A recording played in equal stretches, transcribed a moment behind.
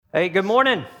Hey, good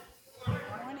morning.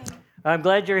 I'm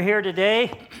glad you're here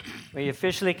today. We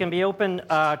officially can be open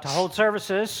to hold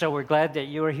services, so we're glad that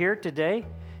you are here today,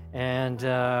 and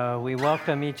we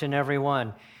welcome each and every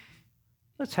one.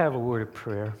 Let's have a word of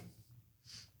prayer.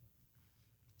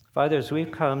 Father, as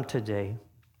we've come today,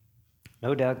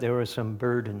 no doubt there are some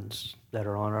burdens that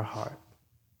are on our heart.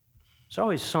 There's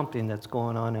always something that's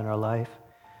going on in our life.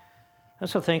 I'm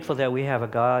so thankful that we have a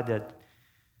God that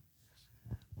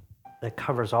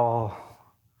covers all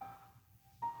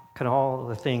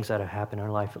the things that have happened in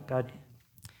our life. God,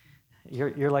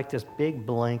 you're like this big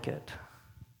blanket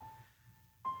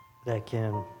that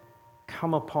can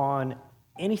come upon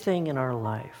anything in our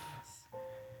life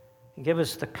and give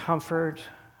us the comfort,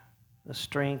 the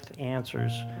strength,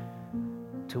 answers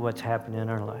to what's happened in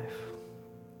our life.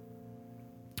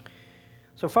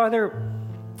 So, Father,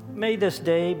 may this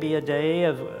day be a day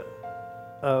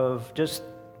of just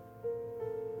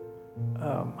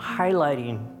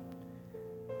highlighting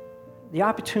the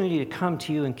opportunity to come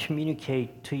to you and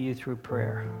communicate to you through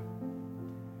prayer.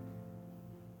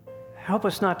 Help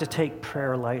us not to take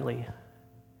prayer lightly.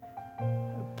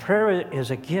 Prayer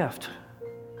is a gift.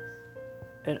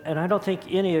 And I don't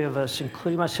think any of us,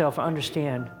 including myself,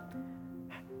 understand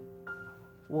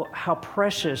how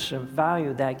precious and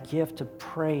value that gift of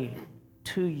praying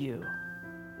to you.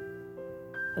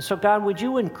 And so, God, would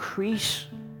you increase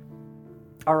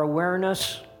our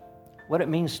awareness, what it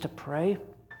means to pray,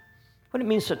 what it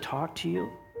means to talk to you,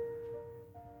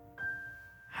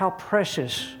 how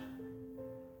precious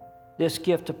this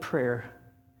gift of prayer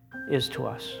is to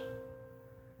us.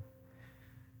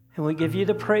 And we give you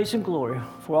the praise and glory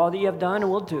for all that you have done and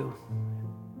will do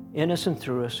in us and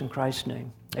through us. In Christ's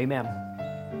name, amen.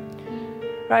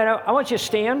 All right, I want you to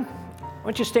stand. I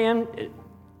want you to stand,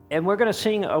 and we're going to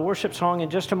sing a worship song in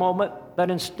just a moment,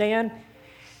 but in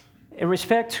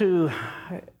respect to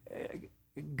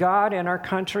God and our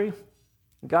country,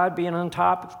 God being on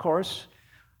top, of course,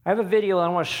 I have a video I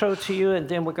want to show to you, and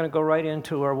then we're going to go right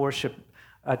into our worship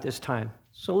at this time.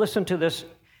 So listen to this,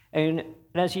 and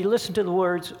as you listen to the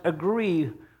words, agree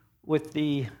with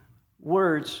the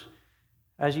words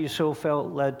as you so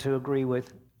felt led to agree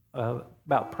with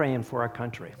about praying for our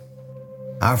country.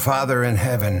 Our Father in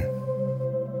heaven,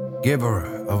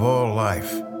 giver of all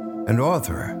life and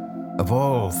author of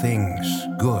all things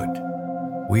good,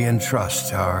 we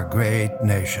entrust our great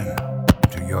nation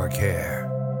to your care,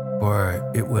 for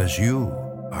it was you,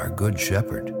 our good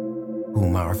shepherd,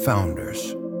 whom our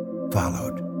founders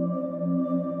followed.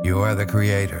 You are the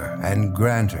creator and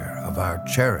granter of our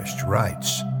cherished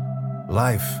rights,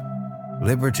 life,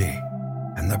 liberty,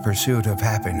 and the pursuit of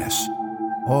happiness.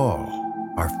 All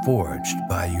are forged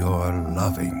by your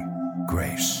loving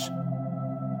grace.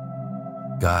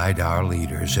 Guide our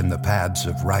leaders in the paths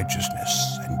of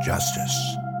righteousness and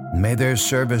justice. May their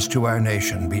service to our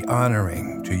nation be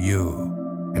honoring to you,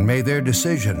 and may their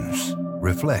decisions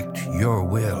reflect your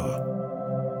will.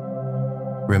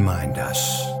 Remind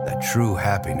us that true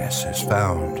happiness is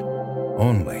found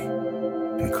only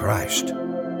in Christ.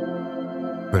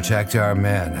 Protect our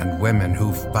men and women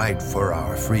who fight for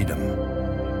our freedom.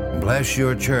 Bless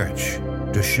your church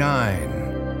to shine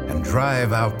and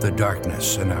drive out the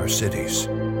darkness in our cities,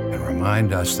 and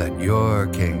remind us that your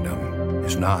kingdom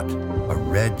is not a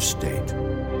red state,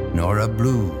 nor a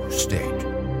blue state.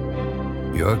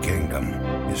 Your kingdom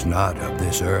is not of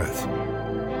this earth.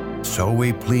 So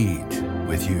we plead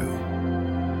with you.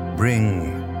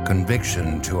 Bring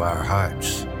conviction to our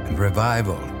hearts and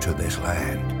revival to this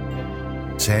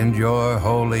land. Send your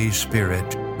Holy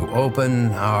Spirit to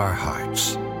open our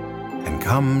hearts and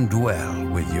come dwell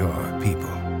with your people.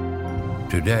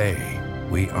 Today,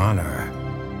 we honor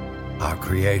our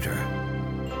Creator,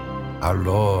 our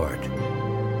Lord,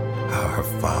 our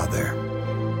Father.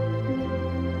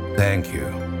 Thank you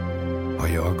for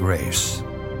your grace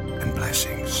and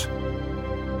blessings.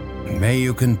 And may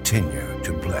you continue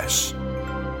to bless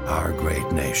our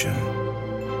great nation.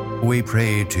 We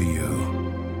pray to you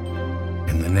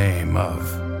in the name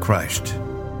of Christ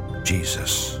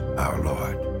Jesus, our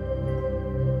Lord.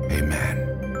 Amen.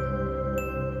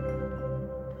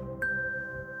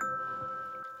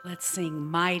 Let's sing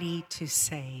Mighty to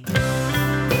Save.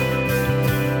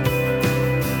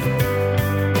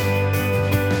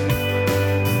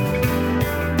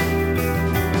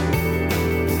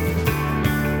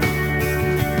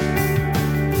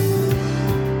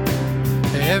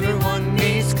 Everyone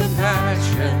needs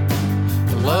compassion,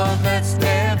 the love that's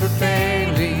never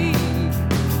failing.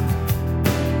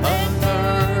 A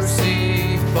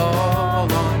mercy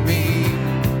fall on me.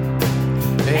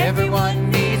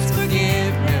 Everyone needs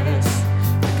forgiveness,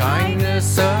 the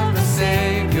kindness of the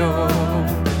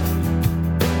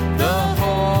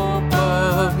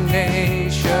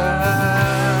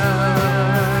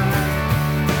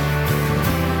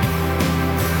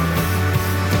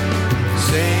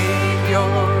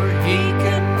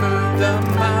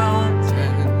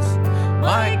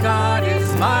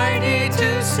mighty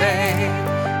to save.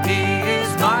 He is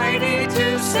mighty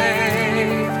to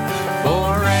save.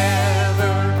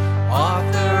 Forever,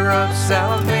 author of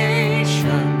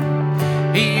salvation.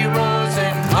 He rose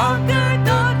and conquered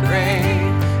the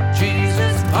grave.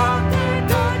 Jesus conquered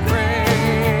the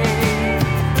grave.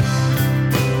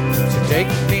 So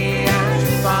take me as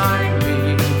you find me.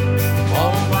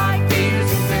 All my fears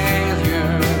and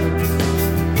failures.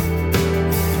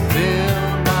 Fill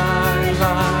my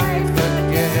life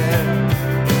again.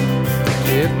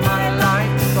 Give my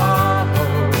life to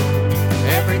follow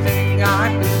everything I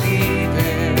believe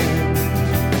in.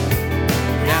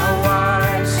 Now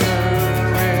I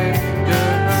surrender.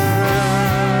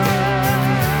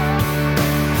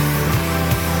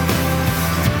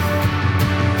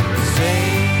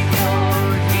 Savior,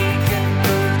 He can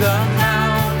move the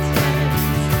mountains.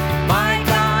 My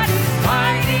God is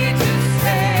mighty to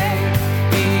save.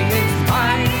 He is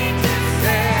mighty to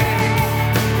save.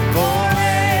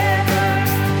 Forever,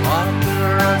 author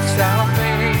of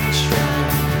salvation.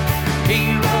 He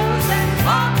rose and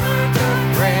conquered the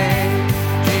grave.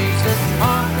 Jesus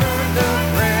conquered the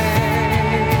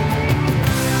grave.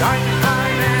 Shine your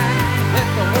light and let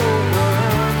the whole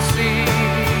world see.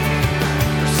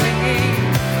 We're singing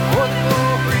for the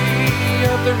glory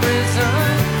of the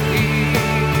risen King.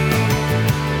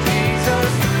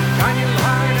 Jesus, shine your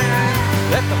light and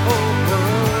let the whole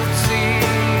world see.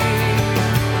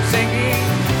 We're singing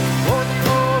for the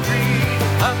glory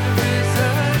of the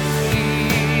risen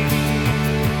King.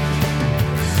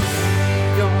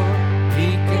 Savior, He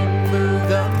can move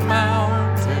the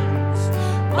mountains.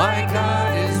 My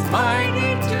God is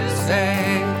mighty to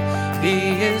save. He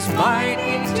is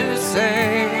mighty to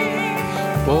save.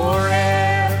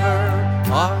 Forever,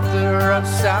 author of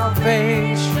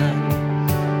salvation.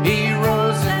 He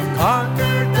rose and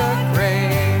conquered the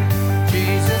grave.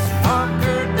 Jesus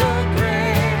conquered the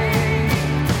grave.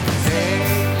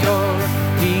 Savior,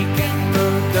 He can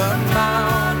move the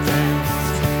mountains.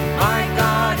 My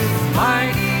God is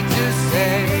mighty to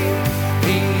save.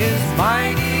 He is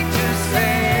mighty to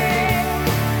save.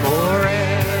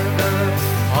 Forever,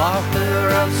 author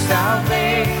of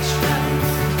salvation.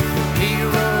 He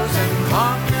rose and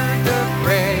conquered the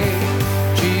grave.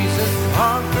 Jesus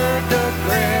conquered the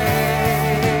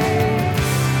grave.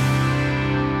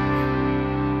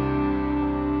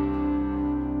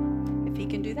 If he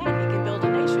can do that, he can build a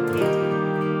nation. Can't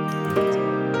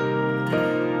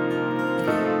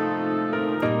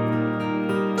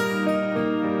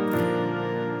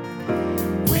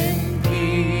When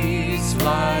peace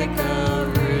like a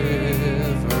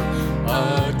river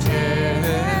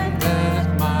attendeth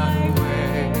my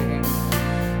way,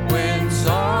 when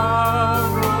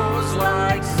sorrows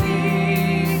like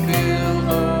sea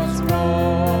billows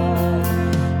roll,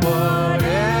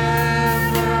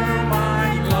 whatever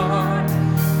my lot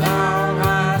thou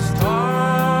hast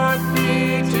taught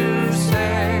me to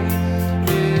say,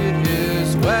 it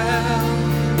is well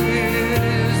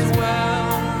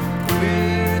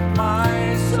with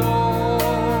my soul.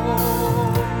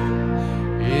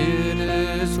 It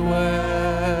is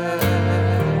well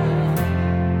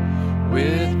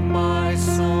with my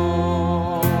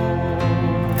soul.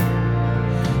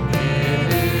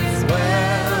 It is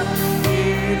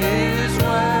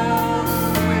well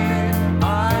with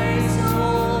my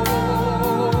soul.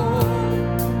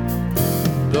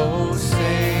 Though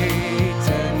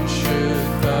Satan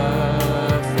should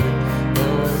buffet,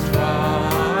 though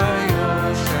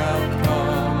trials shall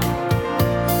come,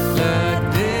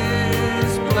 let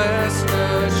this blessed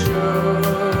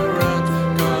assurance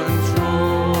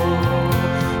control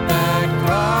that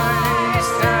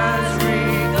Christ has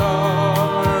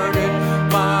regarded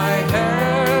my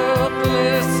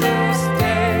helpless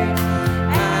estate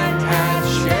and has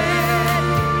shed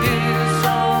His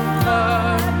own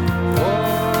blood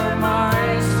for my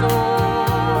soul.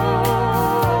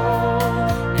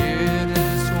 It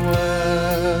is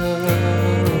well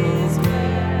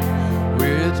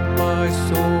with my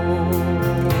soul.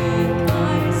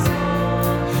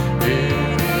 It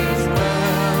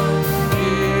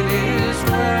is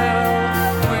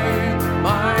well with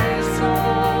my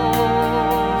soul.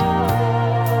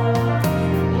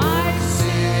 My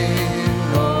sin,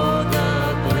 oh the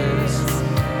bliss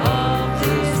of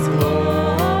this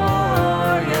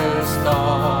glorious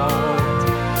thought.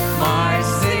 My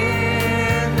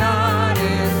sin not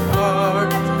in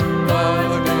part,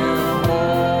 but in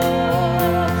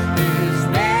whole, is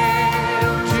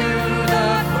nailed to the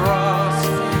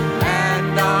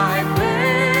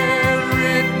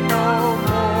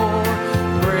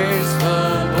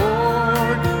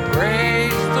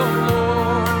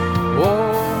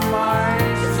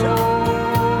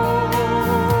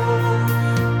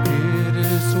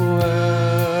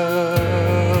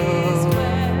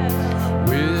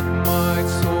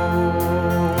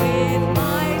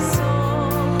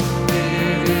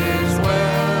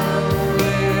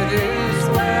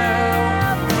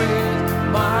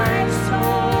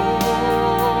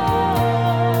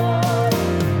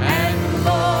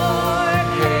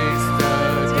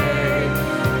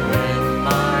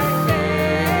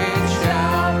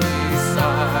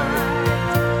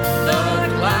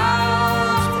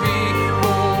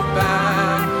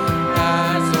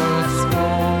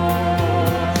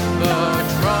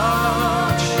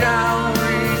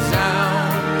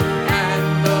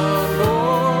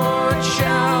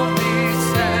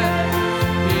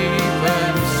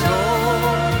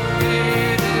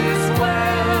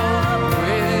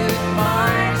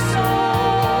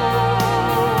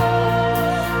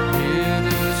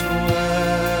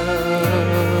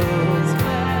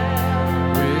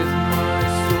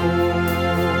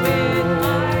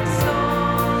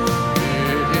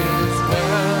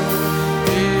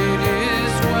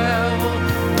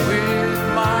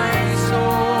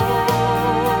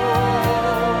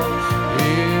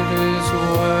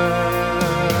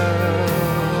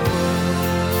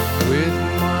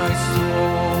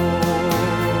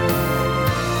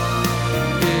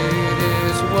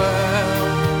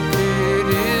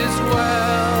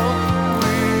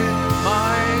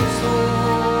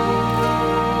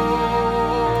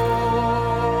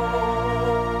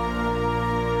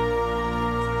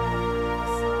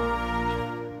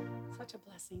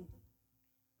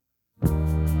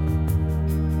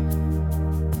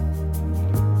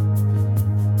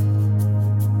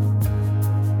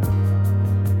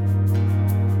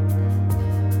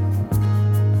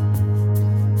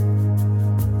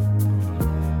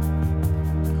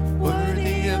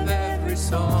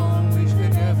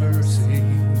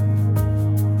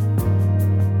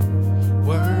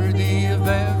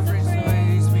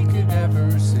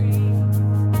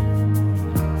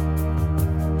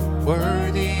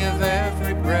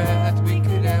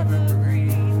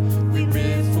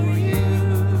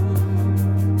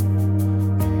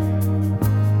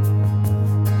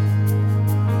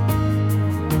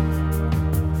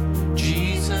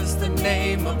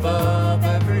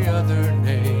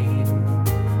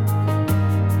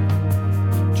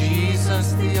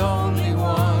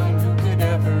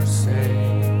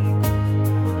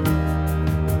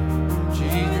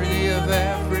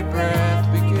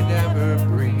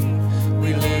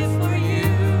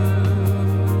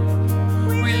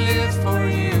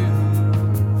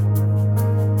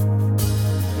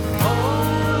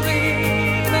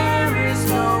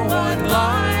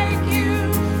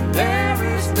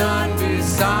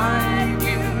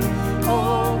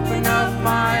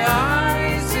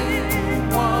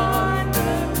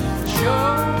Show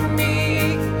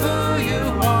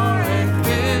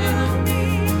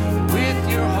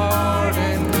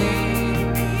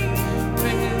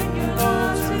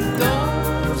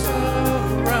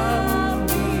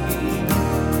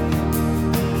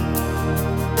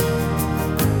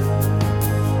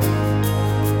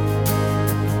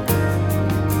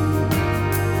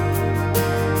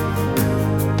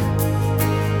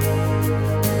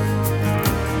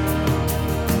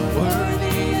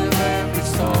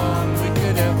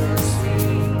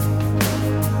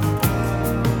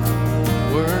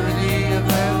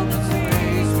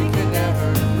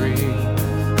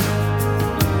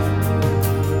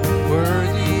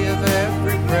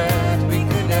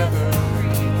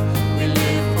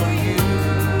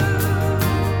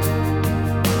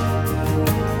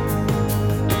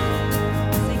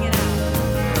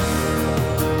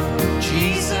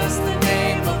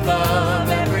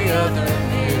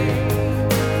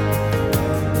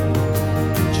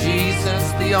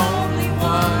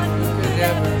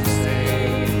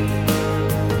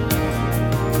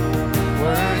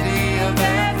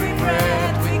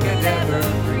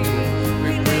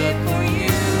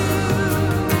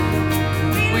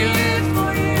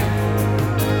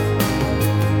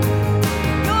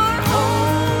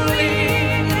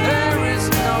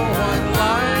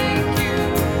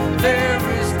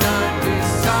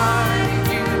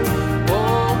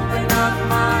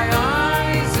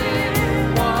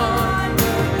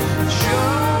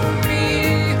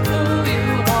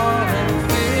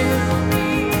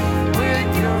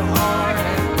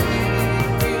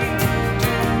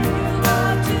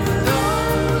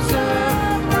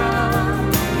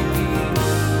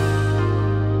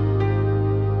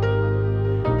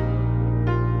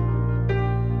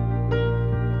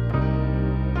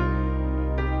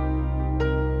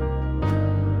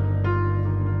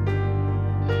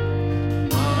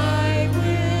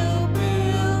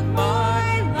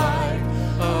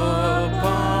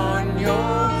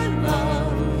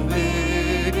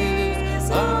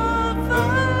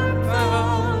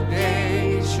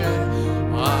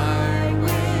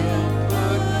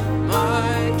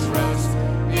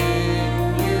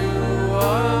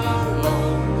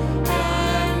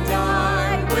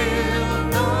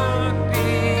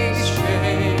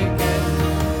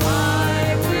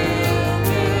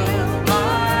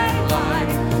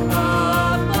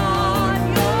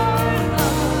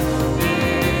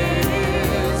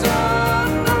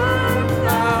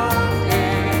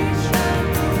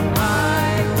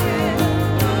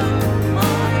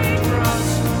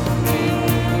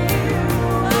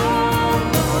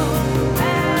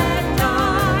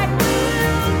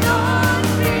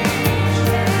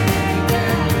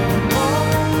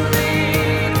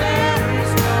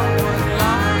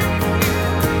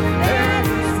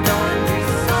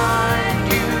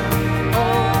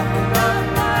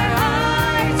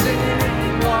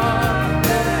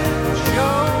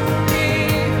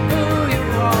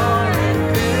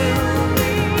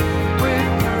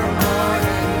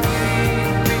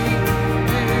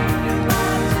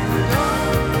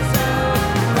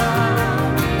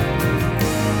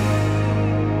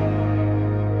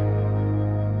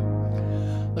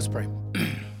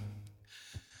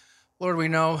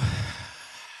know,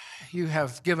 you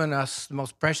have given us the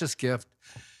most precious gift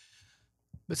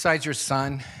besides your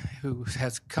Son, who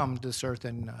has come to this earth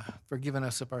and forgiven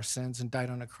us of our sins and died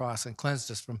on the cross and cleansed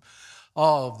us from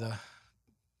all of the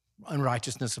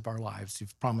unrighteousness of our lives.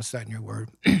 You've promised that in your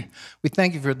word. We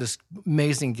thank you for this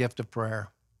amazing gift of prayer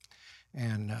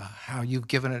and how you've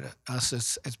given it us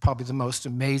as probably the most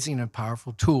amazing and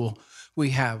powerful tool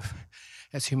we have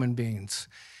as human beings,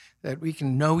 that we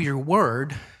can know your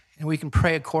word and we can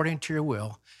pray according to your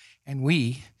will. And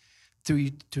we,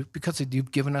 because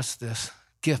you've given us this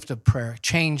gift of prayer,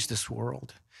 change this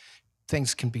world.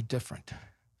 Things can be different.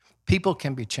 People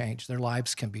can be changed. Their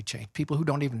lives can be changed. People who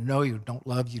don't even know you, don't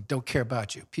love you, don't care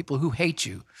about you. People who hate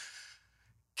you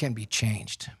can be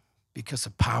changed because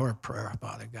of the power of prayer,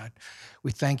 Father God.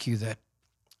 We thank you that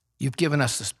you've given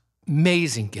us this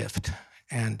amazing gift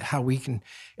and how we can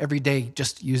every day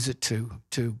just use it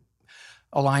to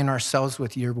align ourselves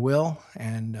with your will,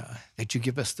 and that you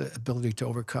give us the ability to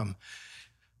overcome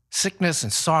sickness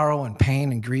and sorrow and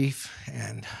pain and grief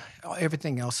and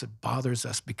everything else that bothers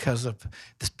us because of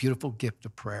this beautiful gift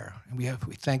of prayer. And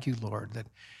we thank you, Lord, that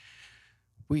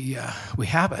we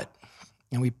have it,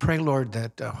 and we pray, Lord,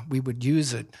 that we would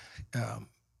use it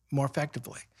more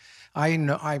effectively.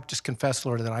 I just confess,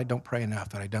 Lord, that I don't pray enough,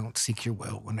 that I don't seek your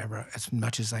will whenever, as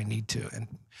much as I need to. And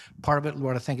part of it,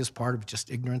 Lord, I think is part of just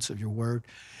ignorance of your word.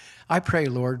 I pray,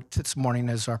 Lord, this morning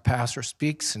as our pastor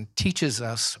speaks and teaches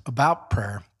us about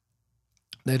prayer,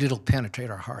 that it'll penetrate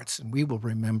our hearts and we will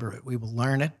remember it. We will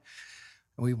learn it,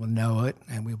 and we will know it,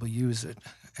 and we will use it.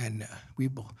 And we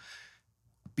will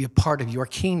be a part of your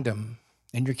kingdom,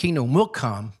 and your kingdom will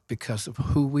come because of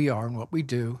who we are and what we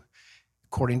do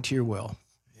according to your will.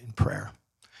 In prayer.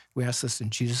 We ask this in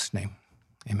Jesus' name.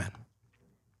 Amen.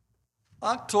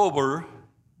 October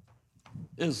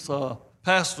is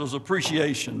Pastor's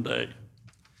Appreciation Day.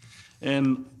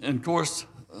 And of course,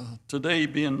 today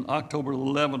being October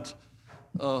 11th,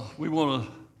 we want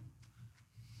to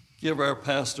give our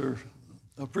pastor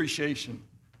appreciation.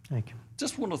 Thank you.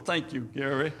 Just want to thank you,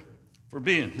 Gary, for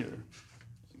being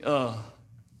here.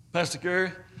 Pastor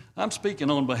Gary, I'm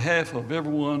speaking on behalf of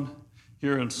everyone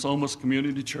here in Somas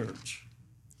Community Church,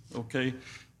 okay?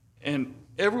 And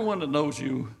everyone that knows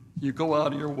you, you go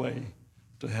out of your way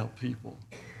to help people.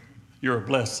 You're a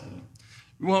blessing.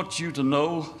 We want you to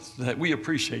know that we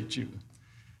appreciate you,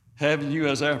 having you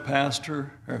as our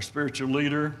pastor, our spiritual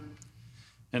leader,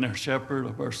 and our shepherd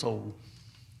of our soul.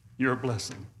 You're a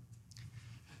blessing.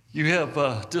 You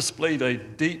have displayed a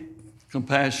deep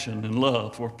compassion and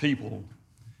love for people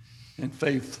and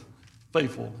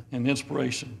faithful and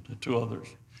inspiration to others.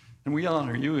 And we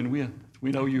honor you, and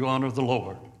we know you honor the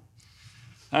Lord.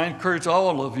 I encourage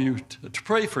all of you to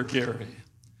pray for Gary,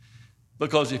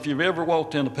 because if you've ever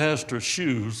walked in a pastor's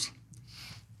shoes,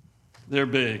 they're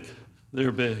big,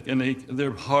 and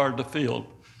they're hard to fill.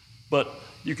 But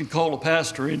you can call a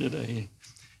pastor in today,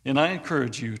 and I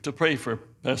encourage you to pray for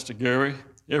Pastor Gary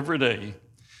every day.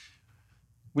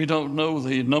 We don't know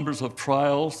the numbers of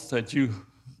trials that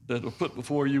are put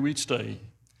before you each day.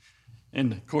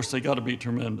 And of course, they got to be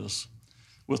tremendous.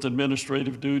 With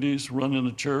administrative duties, running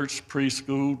a church,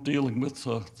 preschool, dealing with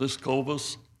this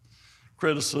COVID,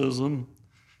 criticism,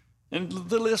 and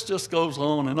the list just goes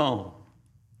on and on.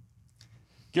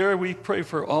 Gary, you pray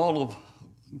for all of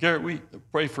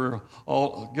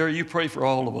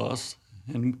us,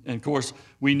 and of course,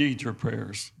 we need your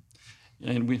prayers.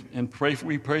 And we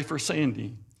pray for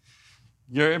Sandy.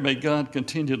 Gary, may God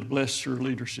continue to bless your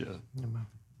leadership. Amen.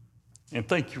 And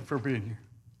thank you for being here.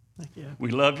 Thank you.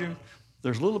 We love you.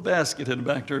 There's a little basket in the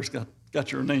back there that's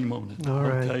got your name on it. All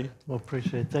right. Okay? Well,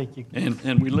 appreciate it. Thank you.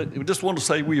 And we just want to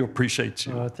say we appreciate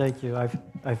you. Thank you. I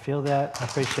feel that. I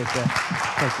appreciate that.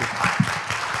 Thank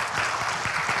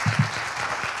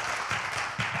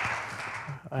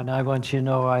you. And I want you to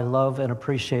know I love and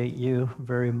appreciate you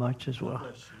very much as well.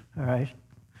 All right.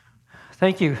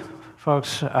 Thank you,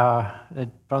 folks. From the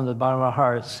bottom of our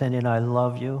hearts, Cindy and I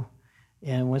love you.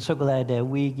 And we're so glad that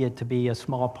we get to be a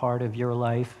small part of your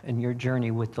life and your journey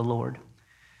with the Lord.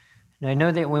 And I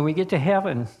know that when we get to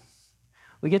heaven,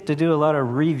 we get to do a lot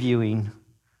of reviewing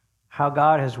how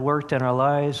God has worked in our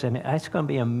lives, and it's going to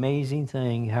be an amazing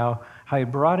thing how He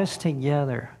brought us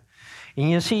together.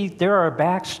 And you see, there are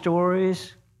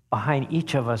backstories behind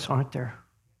each of us, aren't there?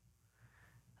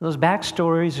 Those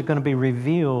backstories are going to be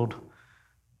revealed.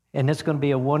 And it's going to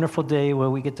be a wonderful day where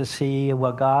we get to see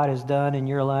what God has done in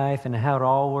your life and how it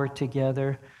all worked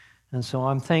together. And so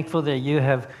I'm thankful that you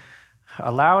have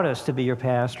allowed us to be your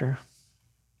pastor.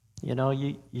 You know,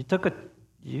 you took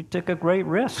a great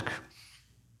risk.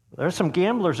 There's some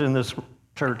gamblers in this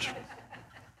church.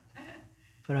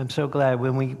 But I'm so glad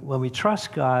when we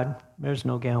trust God, there's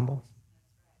no gamble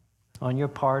on your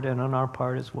part and on our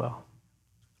part as well.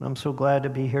 I'm so glad to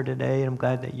be here today. I'm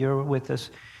glad that you're with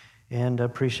us and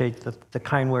appreciate the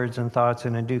kind words and thoughts,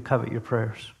 and I do covet your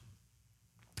prayers.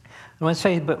 I want to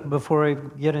say, but before I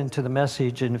get into the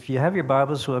message, and if you have your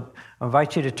Bibles, I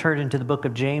invite you to turn into the book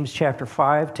of James, chapter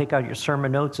 5. Take out your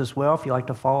sermon notes as well if you like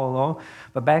to follow along.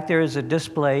 But back there is a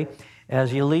display.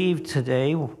 As you leave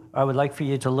today, I would like for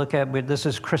you to look at, this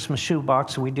is Christmas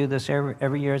shoebox. We do this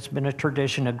every year. It's been a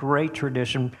tradition, a great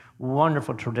tradition,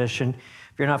 wonderful tradition.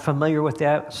 If you're not familiar with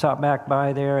that, stop back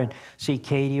by there and see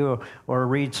Katie or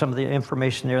read some of the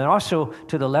information there. And also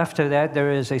to the left of that,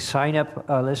 there is a sign-up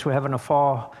list. We're having a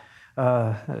fall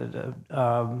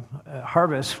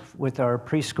harvest with our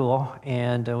preschool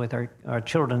and with our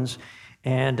children's.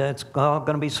 And it's all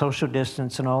going to be social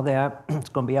distance and all that. It's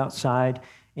going to be outside.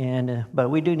 But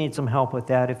we do need some help with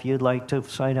that. If you'd like to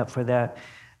sign up for that,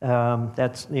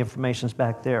 that's the information's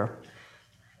back there.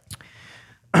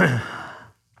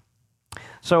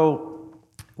 So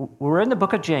we're in the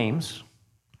book of James.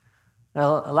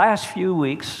 Now, the last few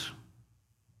weeks,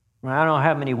 I don't know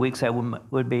how many weeks that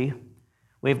would be,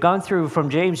 we've gone through from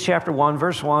James chapter 1,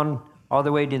 verse 1, all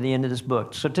the way to the end of this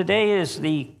book. So today is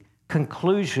the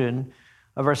conclusion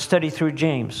of our study through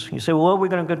James. You say, well, what are we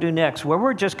going to go do next? Well,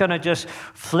 we're just going to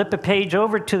flip a page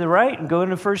over to the right and go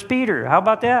into 1 Peter. How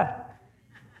about that?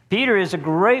 Peter is a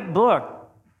great book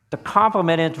to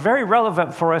complement, and it's very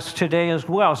relevant for us today as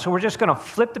well. So we're just going to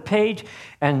flip the page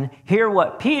and hear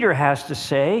what Peter has to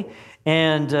say.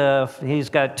 And he's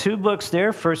got two books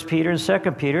there, 1 Peter and 2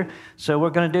 Peter. So we're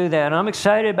going to do that. And I'm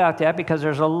excited about that because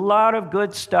there's a lot of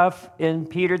good stuff in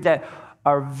Peter that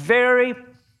are very...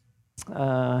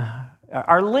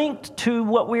 are linked to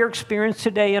what we are experiencing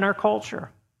today in our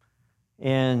culture.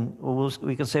 And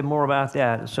we can say more about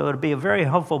that. So it'll be a very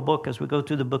helpful book as we go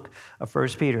through the book of 1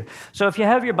 Peter. So if you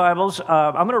have your Bibles,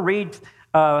 I'm going to read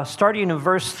starting in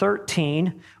verse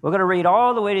 13. We're going to read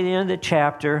all the way to the end of the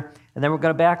chapter, and then we're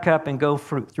going to back up and go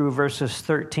through verses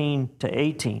 13 to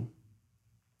 18.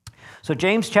 So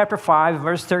James chapter 5,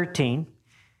 verse 13.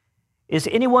 Is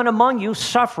anyone among you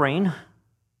suffering?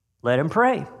 Let him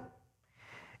pray.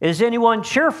 Is anyone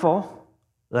cheerful?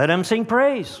 Let him sing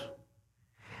praise.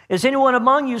 Is anyone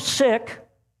among you sick?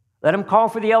 Let him call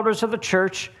for the elders of the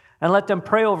church and let them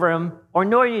pray over him or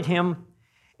anoint him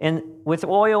with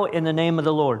oil in the name of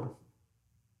the Lord.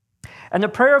 And the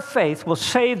prayer of faith will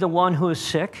save the one who is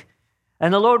sick,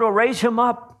 and the Lord will raise him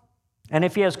up. And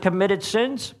if he has committed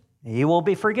sins, he will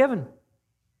be forgiven.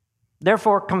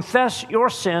 Therefore, confess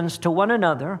your sins to one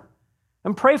another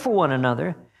and pray for one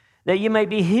another that you may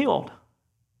be healed.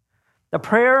 The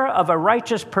prayer of a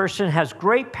righteous person has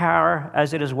great power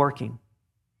as it is working.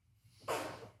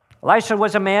 Elisha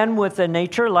was a man with a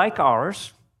nature like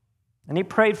ours, and he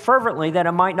prayed fervently that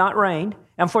it might not rain.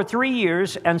 And for 3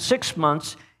 years and 6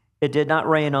 months, it did not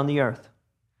rain on the earth.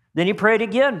 Then he prayed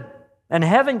again, and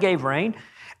heaven gave rain,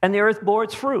 and the earth bore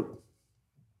its fruit.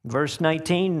 Verse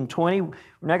 19 and 20, we're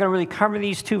not going to really cover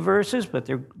these two verses, but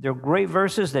they're great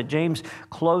verses that James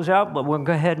close out, but we'll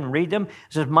go ahead and read them. It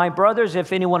says, my brothers,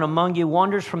 if anyone among you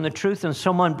wanders from the truth and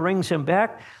someone brings him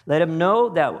back, let him know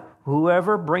that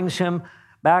whoever brings him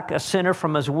back a sinner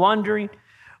from his wandering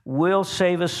will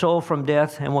save his soul from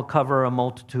death and will cover a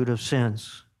multitude of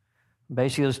sins.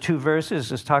 Basically, those two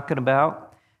verses is talking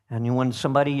about, and when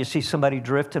you see somebody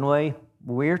drifting away,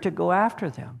 we're to go after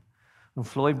them. And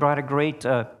Floyd brought a great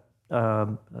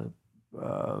lesson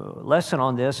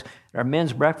on this at our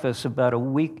men's breakfast about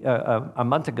a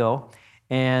month ago,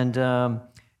 and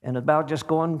about just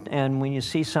going, and when you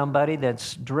see somebody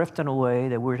that's drifting away,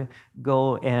 that we're to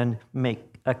go and make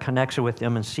a connection with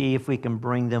them and see if we can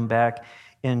bring them back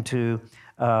into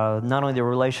not only the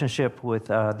relationship with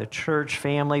the church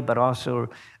family, but also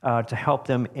to help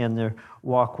them in their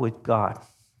walk with God.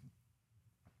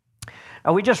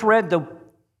 Now, we just read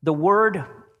the word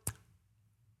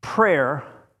prayer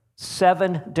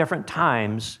 7 different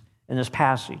times in this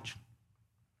passage.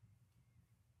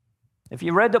 If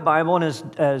you read the Bible, and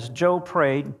as Joe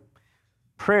prayed,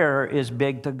 prayer is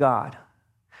big to God.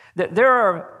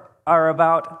 There are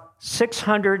about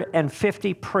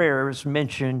 650 prayers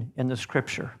mentioned in the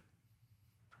Scripture.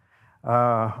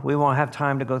 We won't have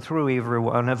time to go through every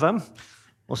one of them.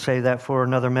 We'll save that for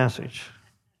another message.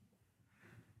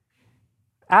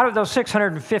 Out of those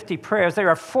 650 prayers, there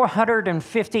are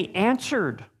 450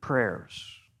 answered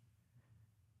prayers.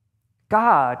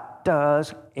 God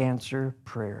does answer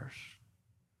prayers.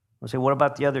 We'll say, what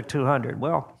about the other 200?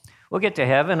 Well, we'll get to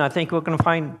heaven. I think we're going to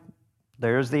find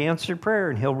there's the answered prayer,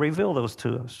 and He'll reveal those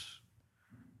to us.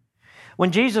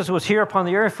 When Jesus was here upon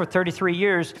the earth for 33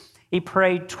 years, he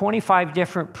prayed 25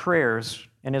 different prayers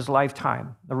in his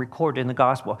lifetime, they're recorded in the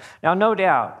gospel. Now, no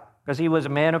doubt, because he was a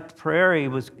man of prayer,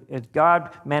 as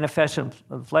God manifested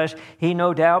in the flesh, he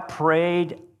no doubt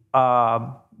prayed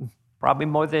probably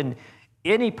more than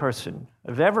any person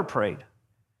has ever prayed.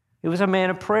 He was a man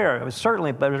of prayer. It was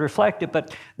certainly, but it was reflected.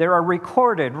 But there are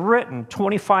recorded, written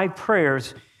 25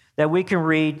 prayers that we can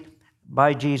read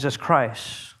by Jesus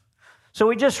Christ. So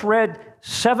we just read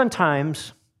 7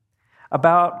 times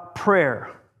about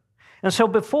prayer. And so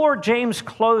before James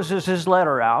closes his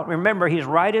letter out, remember he's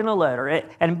writing a letter,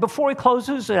 and before he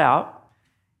closes it out,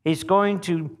 he's going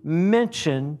to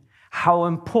mention how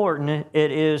important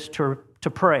it is to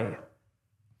pray.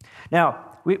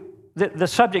 Now, the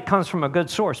subject comes from a good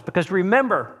source, because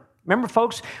remember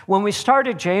folks, when we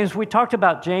started James, we talked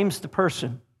about James the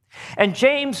person. And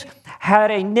James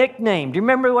had a nickname. Do you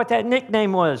remember what that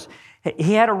nickname was?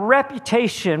 He had a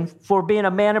reputation for being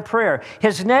a man of prayer.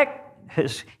 His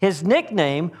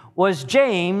nickname was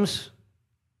James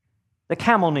the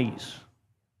camel knees.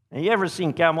 Have you ever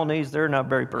seen camel knees? They're not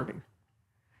very pretty.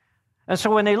 And so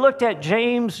when they looked at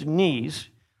James' knees,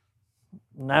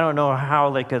 and I don't know how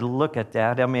they could look at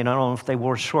that. I mean, I don't know if they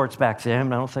wore shorts back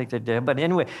then. I don't think they did. But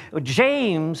anyway,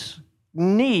 James'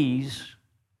 knees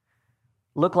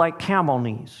looked like camel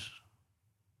knees.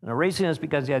 And the reason is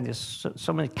because he had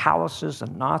so many calluses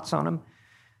and knots on him,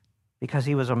 because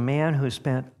he was a man who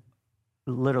spent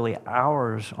literally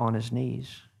hours on his knees.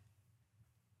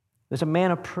 He was a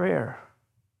man of prayer.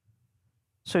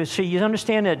 So you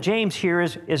understand that James here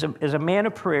is a man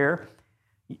of prayer,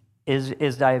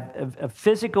 is a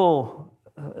physical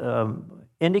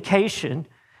indication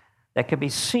that could be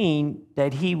seen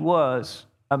that he was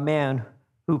a man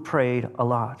who prayed a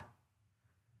lot.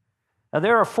 Now,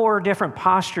 there are 4 different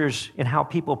postures in how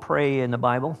people pray in the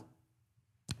Bible.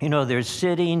 You know, there's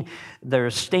sitting,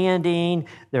 there's standing,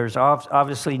 there's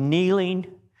obviously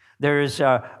kneeling, there's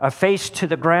a face to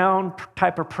the ground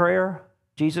type of prayer.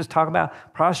 Jesus talked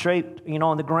about prostrate,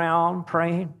 on the ground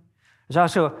praying. There's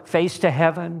also face to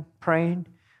heaven praying.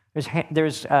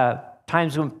 There's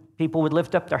times when people would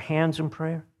lift up their hands in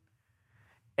prayer.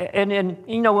 And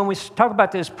when we talk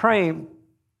about this praying,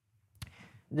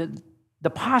 the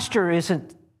posture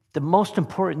isn't the most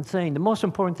important thing. The most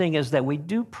important thing is that we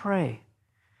do pray.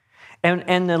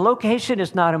 And the location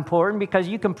is not important, because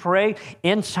you can pray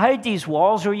inside these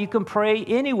walls or you can pray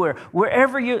anywhere.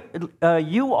 Wherever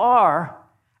you are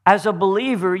as a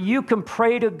believer, you can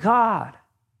pray to God.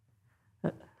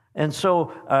 And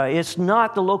so it's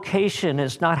not the location,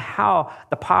 it's not how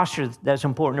the posture that's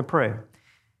important to prayer.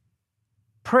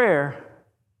 Prayer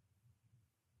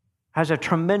has a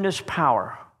tremendous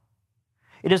power.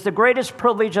 It is the greatest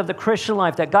privilege of the Christian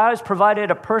life that God has provided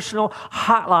a personal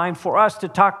hotline for us to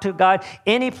talk to God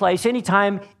any place,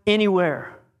 anytime,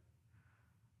 anywhere.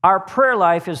 Our prayer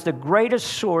life is the greatest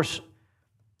source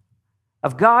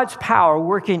of God's power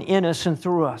working in us and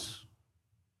through us.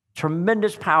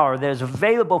 Tremendous power that is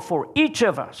available for each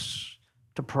of us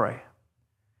to pray.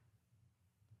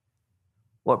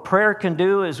 What prayer can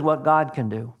do is what God can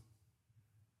do.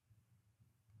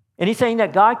 Anything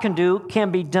that God can do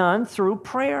can be done through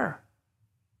prayer.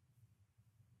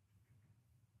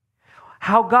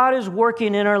 How God is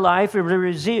working in our life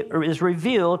is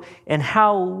revealed in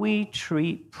how we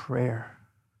treat prayer.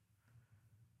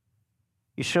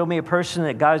 You show me a person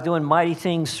that God's doing mighty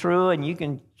things through, and you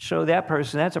can show that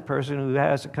person, that's a person who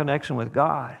has a connection with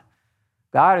God.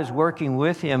 God is working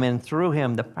with him and through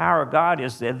him. The power of God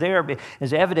is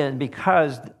evident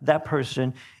because that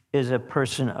person is a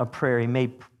person of prayer. He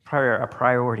made prayer a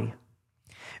priority.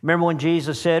 Remember when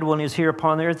Jesus said, when he was here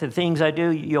upon the earth, the things I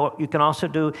do, you can also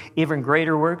do even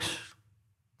greater works?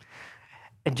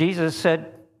 And Jesus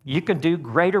said, you can do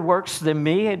greater works than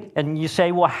me. And you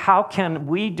say, well, how can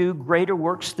we do greater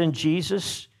works than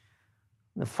Jesus?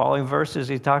 In the following verses,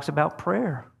 he talks about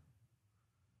prayer.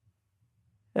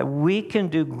 That we can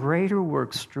do greater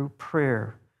works through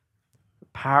prayer. The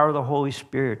power of the Holy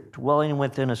Spirit dwelling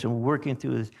within us and working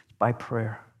through us by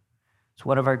prayer. It's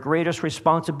one of our greatest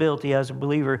responsibility as a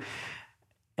believer.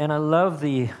 And I love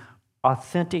the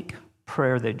authentic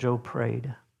prayer that Joe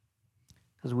prayed,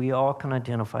 because we all can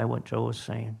identify what Joe was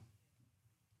saying.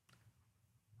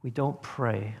 We don't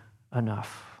pray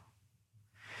enough.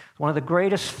 One of the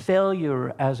greatest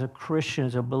failure as a Christian,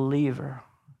 as a believer,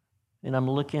 and I'm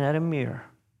looking at a mirror,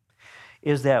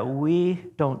 is that we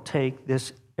don't take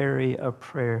this area of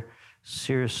prayer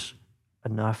serious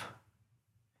enough.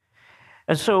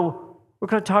 And so we're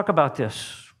going to talk about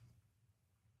this.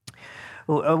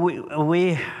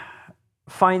 We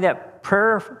find that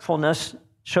prayerfulness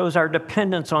shows our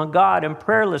dependence on God, and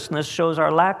prayerlessness shows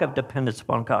our lack of dependence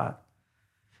upon God.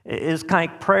 It's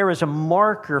kind of, prayer is a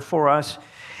marker for us,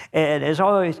 and as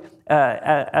always,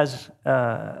 and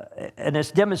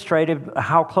it's demonstrated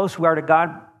how close we are to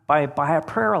God by our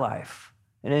prayer life.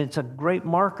 And it's a great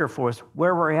marker for us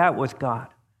where we're at with God.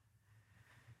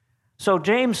 So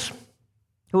James,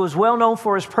 who was well known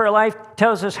for his prayer life,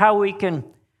 tells us how we can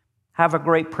have a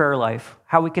great prayer life,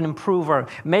 how we can improve our,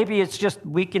 maybe it's just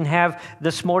we can have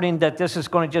this morning that this is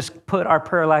going to just put our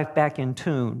prayer life back in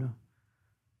tune.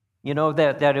 You know,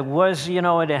 that it was, you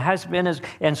know, and it has been,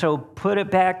 and so put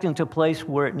it back into place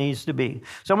where it needs to be.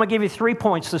 So I'm going to give you 3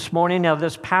 points this morning of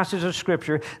this passage of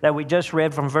Scripture that we just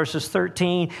read from verses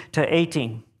 13 to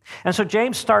 18. And so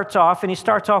James starts off, and he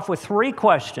starts off with 3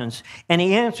 questions, and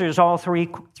he answers all three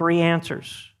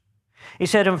answers. He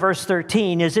said in verse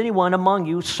 13, is anyone among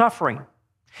you suffering?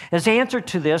 His answer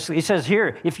to this, he says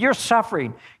here, if you're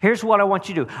suffering, here's what I want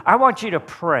you to do. I want you to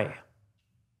pray.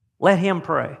 Let him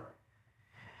pray.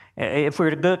 If we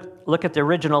were to look at the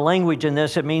original language in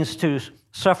this, it means to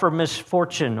suffer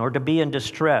misfortune or to be in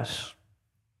distress.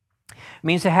 It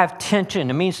means to have tension.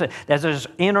 It means that there's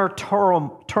inner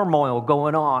turmoil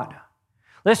going on.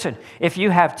 Listen, if you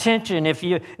have tension, if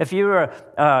you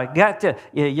got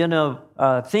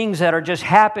the things that are just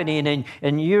happening,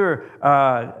 and you're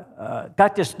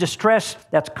got this distress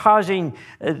that's causing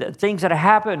things that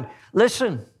happen,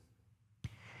 listen.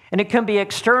 And it can be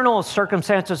external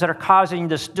circumstances that are causing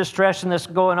this distress and this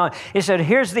going on. He said,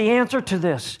 here's the answer to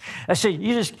this. I said,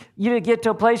 you get to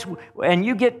a place and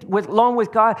you get along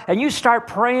with God and you start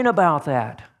praying about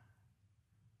that.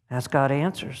 That's God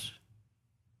answers.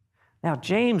 Now,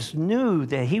 James knew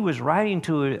that he was writing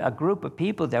to a group of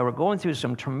people that were going through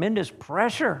some tremendous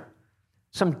pressure,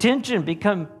 some tension,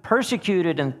 become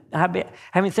persecuted and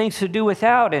having things to do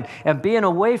without and being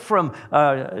away from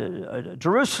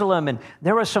Jerusalem. And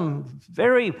there were some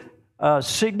very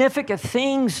significant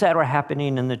things that were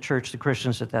happening in the church, the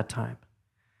Christians at that time.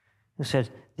 He said,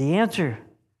 the answer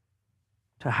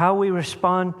to how we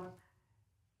respond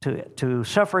to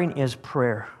suffering is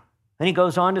prayer. Then he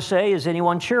goes on to say, is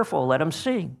anyone cheerful? Let him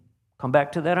sing. Come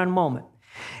back to that in a moment.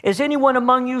 Is anyone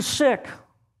among you sick?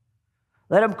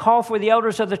 Let him call for the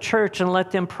elders of the church and let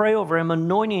them pray over him,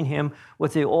 anointing him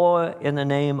with the oil in the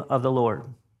name of the Lord.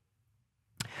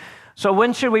 So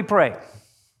when should we pray?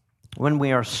 When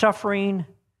we are suffering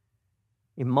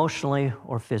emotionally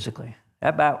or physically.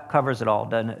 That about covers it all,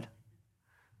 doesn't it?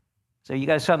 So you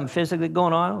got something physically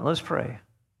going on? Let's pray.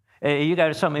 You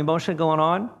got something emotionally going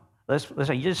on? Let's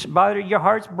say you just bothered, your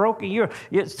heart's broken,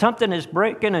 something is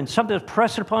breaking and something's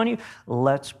pressing upon you.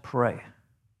 Let's pray.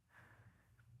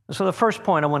 So the first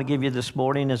point I want to give you this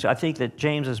morning is, I think that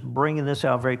James is bringing this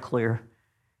out very clear,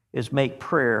 is make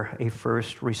prayer a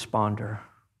first responder.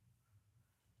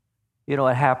 You know,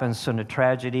 it happens in a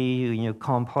tragedy, you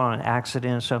come upon an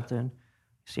accident or something, you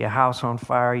see a house on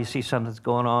fire, you see something that's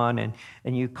going on,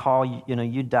 and you call,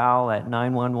 you dial at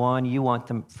 911, you want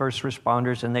the first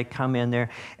responders, and they come in there,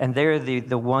 and they're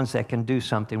the ones that can do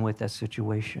something with that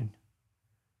situation.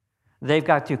 They've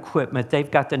got the equipment, they've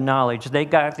got the knowledge, they've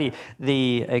got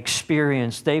the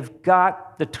experience, they've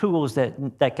got the tools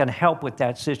that can help with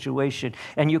that situation.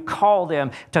 And you call them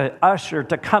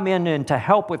to come in and to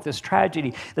help with this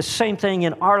tragedy. The same thing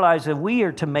in our lives, that we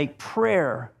are to make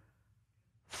prayer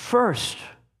first.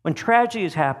 When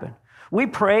tragedies happen, we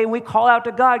pray and we call out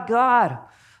to God. God,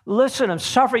 listen, I'm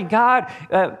suffering. God,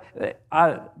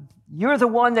 you're the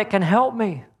one that can help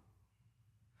me.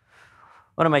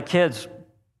 One of my kids,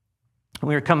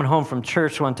 we were coming home from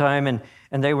church one time,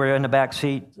 and they were in the back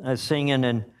seat singing,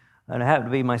 and it happened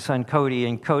to be my son Cody,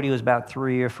 and Cody was about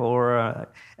 3 or 4,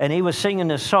 and he was singing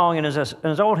this song, and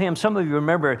his old hymn, some of you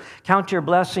remember, count your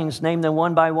blessings, name them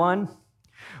one by one.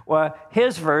 Well,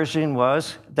 his version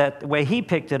was, that the way he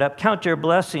picked it up, count your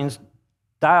blessings,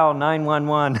 dial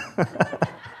 911.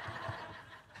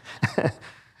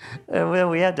 Well,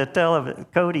 we had to tell him,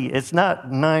 Cody, it's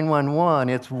not 911,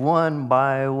 it's one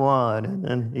by one. And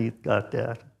then he got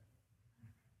that.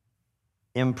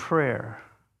 In prayer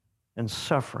and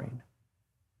suffering,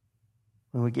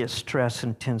 when we get stressed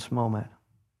and tense moment,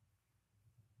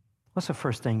 what's the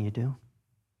first thing you do?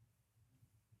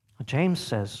 Well, James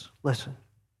says, listen,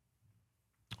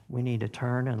 we need to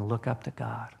turn and look up to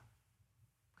God.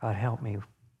 God, help me.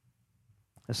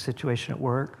 A situation at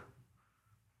work,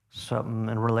 something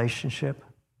in a relationship,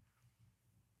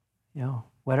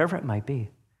 whatever it might be,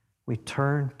 we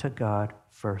turn to God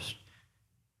first.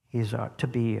 He's to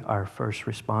be our first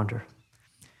responder.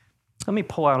 Let me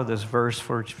pull out of this verse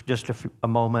for just a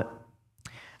moment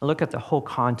and look at the whole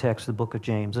context of the book of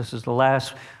James. This is the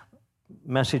last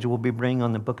message we'll be bringing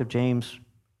on the book of James.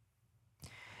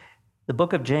 The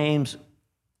book of James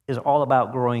is all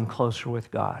about growing closer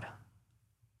with God.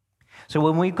 So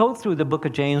when we go through the book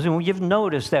of James, and you've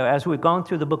noticed that as we've gone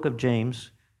through the book of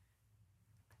James,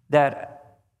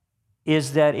 that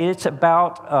it's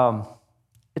about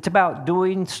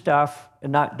doing stuff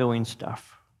and not doing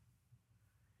stuff.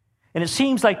 And it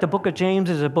seems like the book of James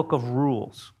is a book of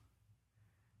rules.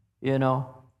 Don't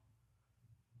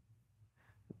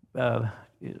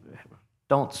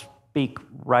speak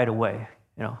right away,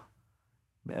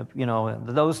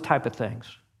 those type of things.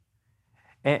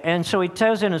 And so he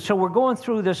tells in, and so we're going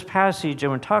through this passage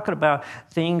and we're talking about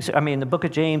things, the book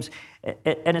of James,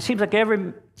 and it seems like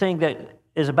everything that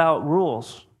is about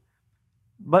rules.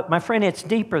 But my friend, it's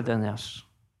deeper than this.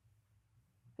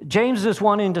 James is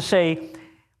wanting to say,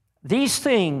 these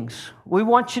things, we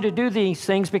want you to do these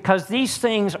things because these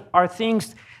things are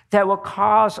things that will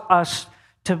cause us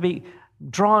to be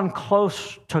drawn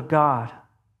close to God.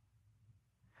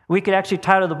 We could actually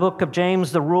title the book of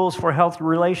James, The Rules for Healthy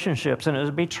Relationships, and it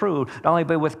would be true, not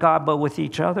only with God, but with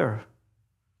each other.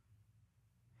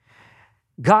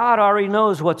 God already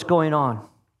knows what's going on,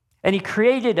 and He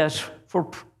created us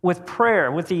with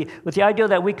prayer, with the idea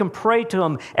that we can pray to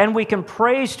Him, and we can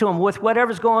praise to Him with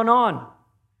whatever's going on.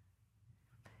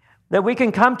 That we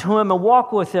can come to Him and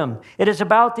walk with Him. It is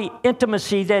about the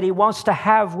intimacy that He wants to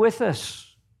have with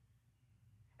us.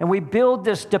 And we build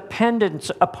this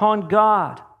dependence upon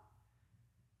God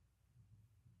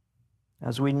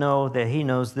as we know that He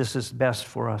knows this is best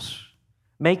for us.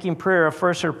 Making prayer a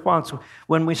first response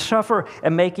when we suffer,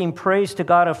 and making praise to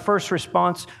God a first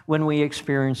response when we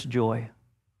experience joy.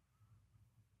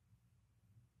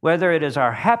 Whether it is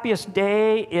our happiest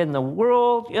day in the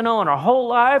world, in our whole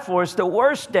life, or it's the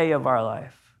worst day of our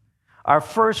life, our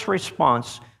first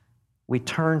response, we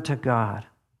turn to God.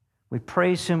 We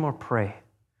praise Him or pray.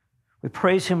 We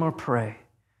praise Him or pray.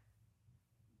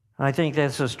 And I think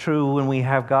this is true when we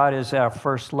have God as our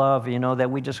first love,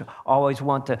 that we just always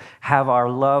want to have our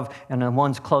love and the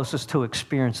ones closest to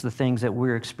experience the things that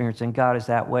we're experiencing. God is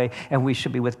that way, and we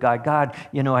should be with God. God,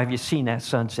 have you seen that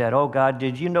sunset? Oh, God,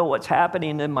 did you know what's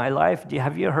happening in my life?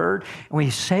 Have you heard? And we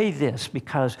say this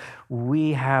because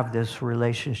we have this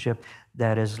relationship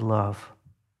that is love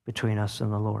between us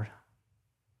and the Lord.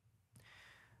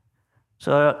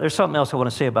 So there's something else I want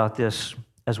to say about this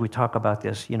as we talk about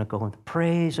this, going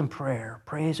praise and prayer,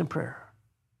 praise and prayer.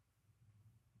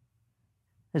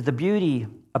 There's the beauty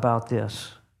about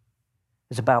this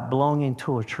is about belonging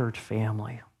to a church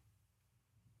family.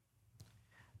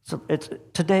 So it's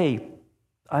today,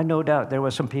 I no doubt there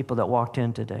were some people that walked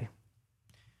in today,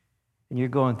 and you're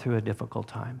going through a difficult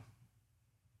time.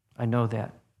 I know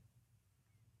that.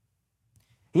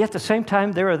 Yet at the same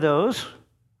time, there are those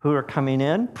who are coming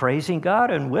in, praising God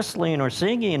and whistling or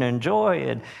singing and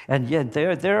joy, and yet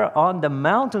they're on the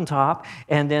mountaintop,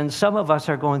 and then some of us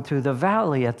are going through the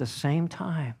valley at the same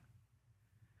time.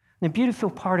 The beautiful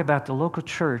part about the local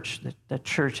church, that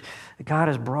church that God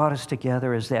has brought us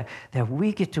together, is that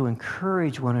we get to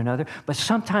encourage one another, but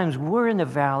sometimes we're in the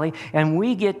valley and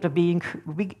we get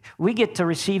to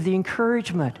receive the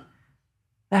encouragement.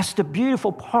 That's the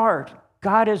beautiful part.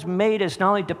 God has made us not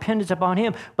only dependent upon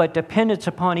Him, but dependence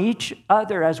upon each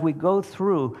other as we go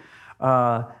through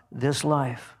this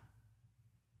life.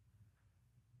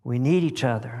 We need each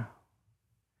other.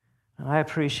 And I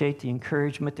appreciate the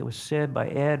encouragement that was said by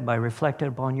Ed, by reflecting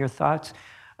upon your thoughts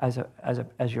as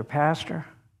your pastor.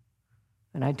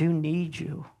 And I do need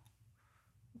you.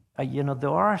 There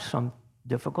are some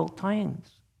difficult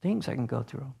things I can go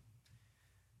through.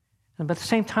 But at the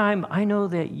same time, I know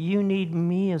that you need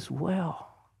me as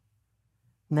well.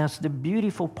 And that's the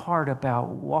beautiful part about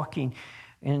walking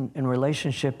in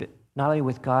relationship, not only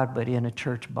with God, but in a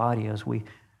church body as we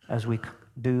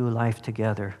do life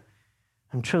together.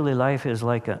 And truly, life is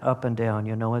like an up and down.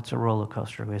 It's a roller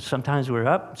coaster. Sometimes we're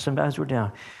up, sometimes we're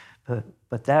down.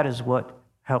 But that is what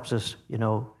helps us,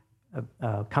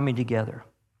 coming together.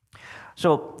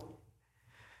 So,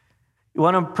 you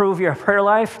want to improve your prayer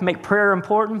life, make prayer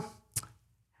important?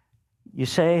 You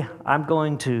say, I'm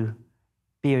going to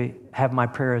have my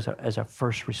prayer as a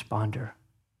first responder.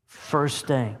 First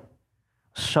thing,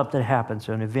 something happens,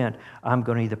 an event, I'm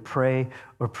going to either pray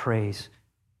or praise.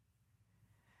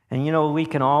 And we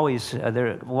can always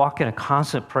walk in a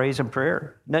constant praise and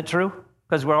prayer. Isn't that true?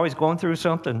 Because we're always going through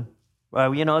something.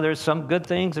 Well, there's some good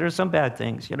things, there's some bad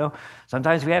things,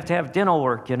 Sometimes we have to have dental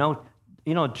work,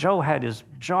 Joe had his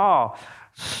jaw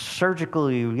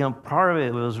surgically, part of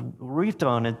it was reefed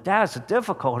on, and that's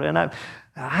difficult. And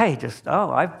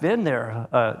I've been there,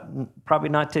 probably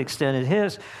not to the extent of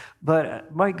his,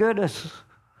 but my goodness,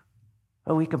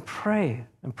 But we can pray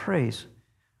and praise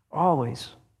always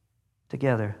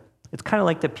together. It's kind of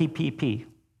like the PPP.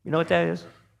 You know what that is?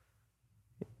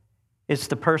 It's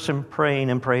the person praying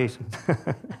and praising.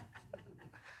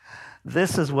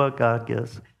 This is what God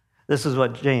gives. This is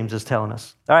what James is telling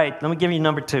us. All right, let me give you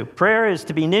number 2. Prayer is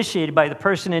to be initiated by the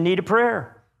person in need of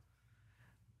prayer.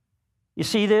 You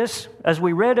see this? As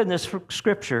we read in this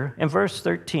scripture in verse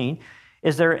 13,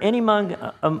 is there any among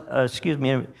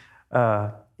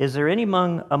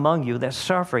you that's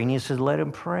suffering? He says, let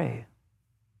him pray.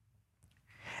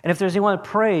 And if there's anyone that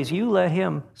prays, you let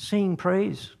him sing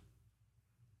praise.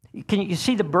 Can you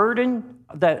see the burden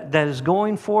that is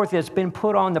going forth that's been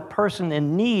put on the person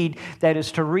in need, that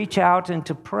is to reach out and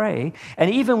to pray?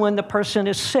 And even when the person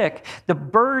is sick, the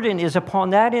burden is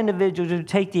upon that individual to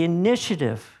take the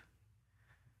initiative.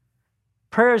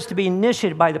 Prayer is to be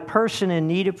initiated by the person in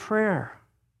need of prayer.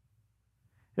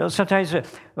 You know, sometimes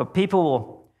people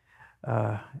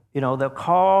will, they'll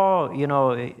call,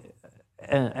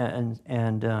 and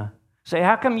say,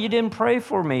 how come you didn't pray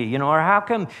for me? Or how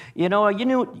come, you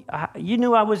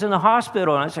knew I was in the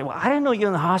hospital? And I say, well, I didn't know you were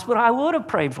in the hospital. I would have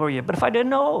prayed for you, but if I didn't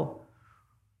know.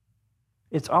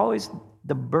 It's always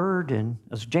the burden,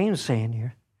 as James is saying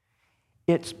here,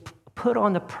 it's put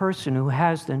on the person who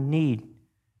has the need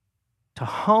to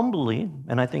humbly,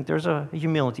 and I think there's a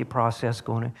humility process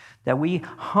going on, that we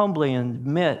humbly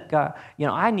admit, God,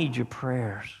 I need your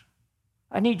prayers.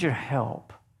 I need your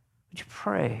help. Would you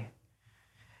pray?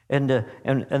 And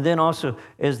then also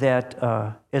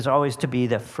is always to be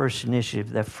that first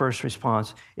initiative, that first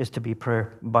response is to be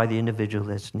prayer by the individual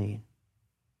that's need.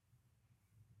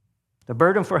 The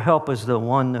burden for help is the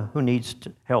one who needs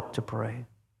help to pray.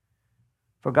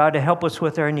 For God to help us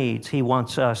with our needs, He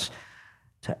wants us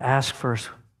to ask first,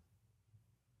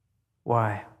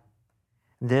 why?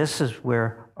 This is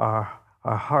where our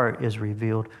heart is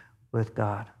revealed with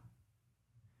God.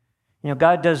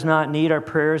 God does not need our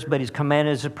prayers, but He's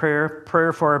commanded us a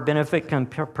prayer for our benefit,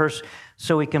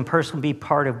 so we can personally be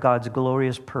part of God's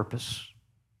glorious purpose.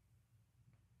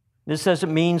 This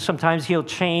doesn't mean sometimes He'll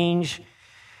change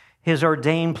His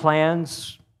ordained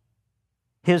plans.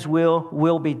 His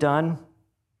will be done.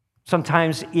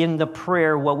 Sometimes in the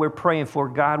prayer, what we're praying for,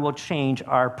 God will change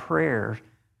our prayer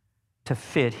to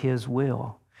fit His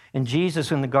will. And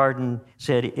Jesus in the garden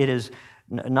said, it is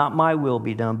not my will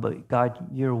be done, but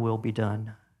God, your will be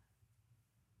done.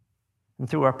 And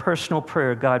through our personal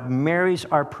prayer, God marries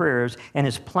our prayers and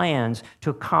His plans to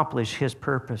accomplish His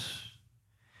purpose.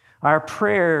 Our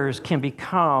prayers can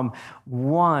become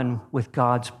one with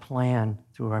God's plan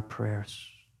through our prayers.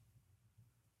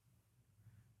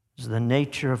 It's the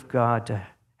nature of God to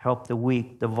help the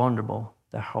weak, the vulnerable,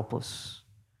 the helpless.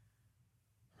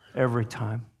 Every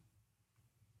time.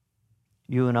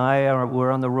 You and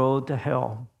we're on the road to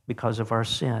hell because of our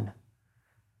sin.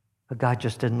 But God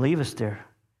just didn't leave us there.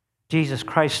 Jesus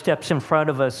Christ steps in front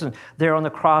of us and there on the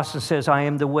cross and says, I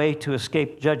am the way to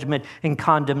escape judgment and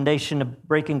condemnation of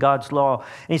breaking God's law.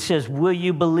 And He says, will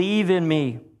you believe in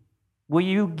me? Will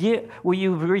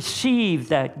you receive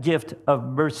that gift of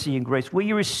mercy and grace? Will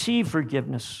you receive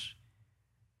forgiveness?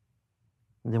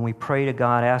 And then we pray to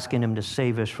God, asking Him to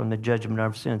save us from the judgment of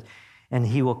our sins. And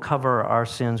He will cover our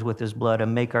sins with His blood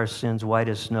and make our sins white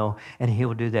as snow. And He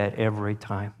will do that every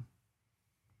time.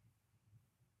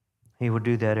 He will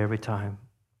do that every time.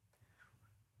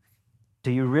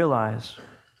 Do you realize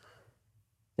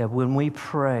that when we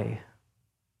pray,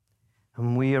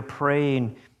 when we are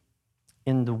praying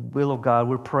in the will of God,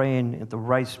 we're praying in the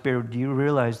right spirit, do you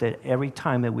realize that every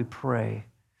time that we pray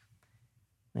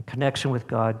in connection with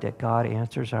God, that God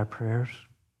answers our prayers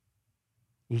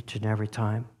each and every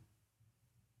time?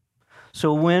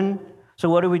 So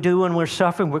what do we do when we're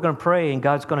suffering? We're going to pray, and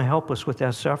God's going to help us with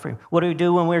that suffering. What do we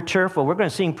do when we're cheerful? We're going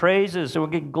to sing praises, and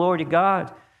we'll give glory to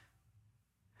God.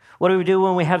 What do we do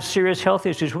when we have serious health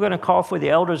issues? We're going to call for the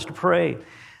elders to pray.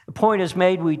 The point is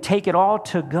made, we take it all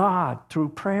to God through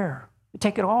prayer. We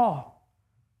take it all.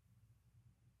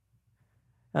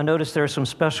 Now notice there are some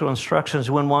special instructions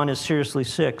when one is seriously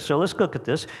sick. So let's look at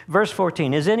this. Verse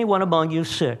 14, is anyone among you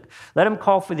sick? Let him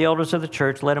call for the elders of the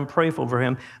church. Let him pray over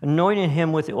him, anointing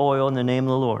him with the oil in the name of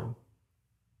the Lord.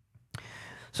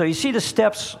 So you see the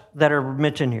steps that are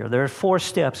mentioned here. There are 4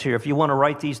 steps here if you want to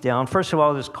write these down. First of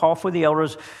all, there's call for the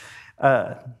elders.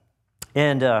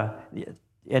 And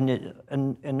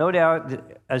no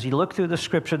doubt, as you look through the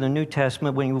scripture, the New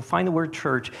Testament, when you find the word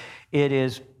church, it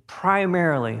is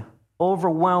primarily,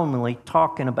 overwhelmingly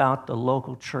talking about the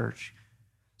local church.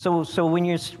 So when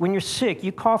you're sick,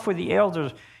 you call for the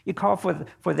elders. You call for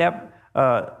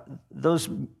those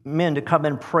men to come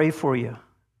and pray for you.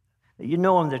 You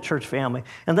know them, the church family.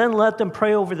 And then let them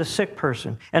pray over the sick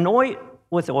person. Anoint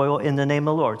with oil in the name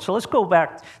of the Lord. So let's go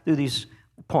back through these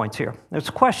points here. There's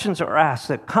questions that are asked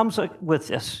that comes with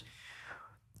this.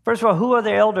 First of all, who are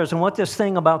the elders and what this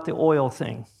thing about the oil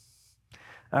thing?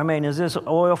 I mean, is this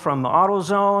oil from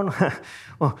AutoZone?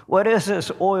 What is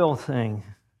this oil thing?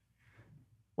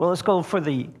 Well, let's go for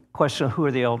the question of who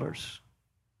are the elders?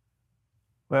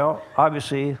 Well,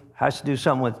 obviously, it has to do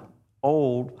something with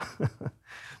old.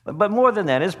 But more than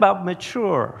that, it's about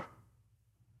mature.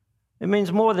 It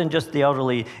means more than just the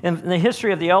elderly. In the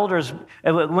history of the elders,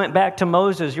 it went back to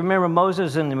Moses. You remember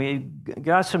Moses, and we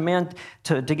got some men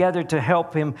together to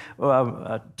help him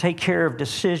take care of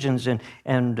decisions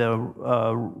and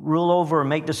rule over and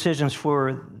make decisions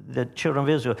for the children of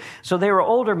Israel. So they were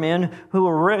older men who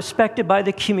were respected by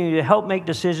the community to help make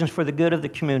decisions for the good of the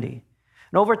community.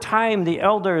 And over time, the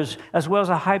elders, as well as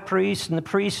the high priests and the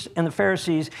priests and the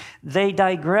Pharisees, they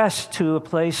digressed to a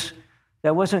place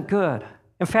that wasn't good.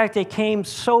 In fact, they came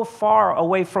so far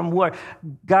away from what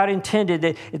God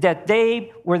intended that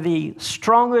they were the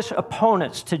strongest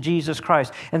opponents to Jesus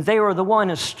Christ. And they were the ones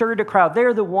that stirred the crowd.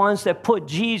 They're the ones that put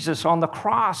Jesus on the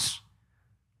cross.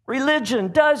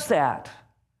 Religion does that.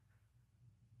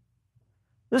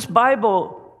 This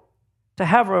Bible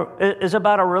is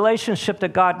about a relationship to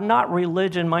God, not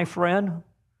religion, my friend.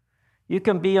 You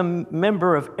can be a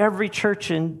member of every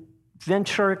church in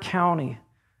Ventura County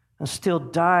and still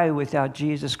die without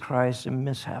Jesus Christ and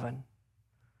miss heaven.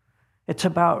 It's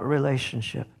about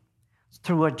relationship. It's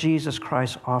through what Jesus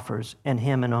Christ offers and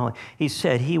him and only. He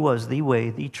said he was the way,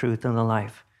 the truth, and the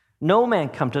life. No man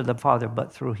come to the Father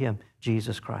but through him,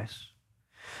 Jesus Christ.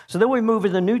 So then we move to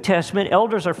the New Testament.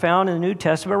 Elders are found in the New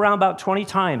Testament around about 20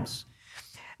 times.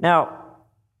 Now,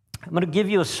 I'm going to give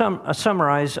you a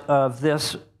summarize of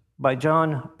this by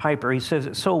John Piper. He says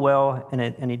it so well,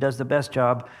 and he does the best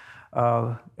job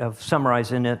of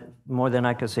summarizing it more than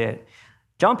I could say it.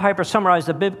 John Piper summarized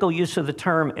the biblical use of the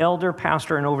term elder,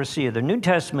 pastor, and overseer. The New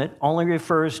Testament only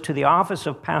refers to the office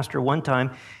of pastor one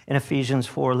time in Ephesians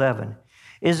 4:11.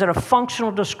 Is it a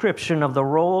functional description of the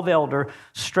role of elder,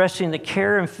 stressing the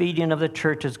care and feeding of the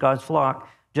church as God's flock,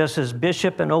 just as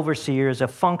bishop and overseer is a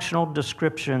functional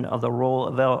description of the role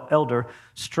of elder,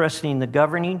 stressing the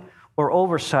governing or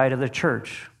oversight of the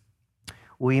church?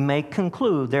 We may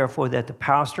conclude, therefore, that the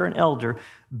pastor and elder,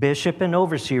 bishop and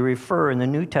overseer refer in the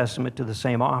New Testament to the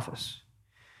same office.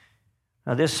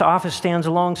 Now, this office stands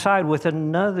alongside with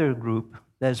another group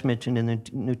that is mentioned in the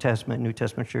New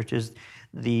Testament churches,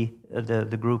 the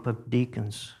group of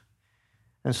deacons.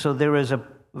 And so there is a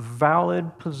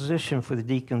valid position for the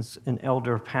deacons and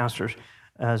elder pastors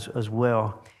as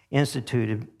well,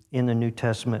 instituted in the New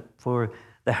Testament for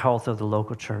the health of the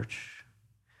local church.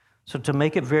 So to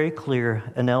make it very clear,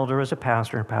 an elder is a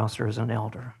pastor and a pastor is an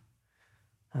elder.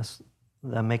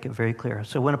 That make it very clear.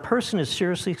 So when a person is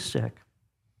seriously sick,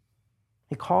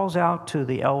 he calls out to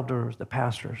the elders, the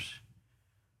pastors,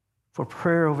 for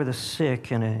prayer over the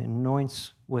sick and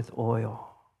anoints with oil.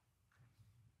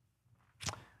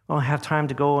 I don't have time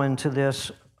to go into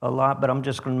this a lot, but I'm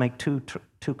just going to make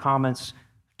two comments,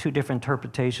 two different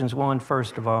interpretations. One,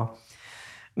 first of all,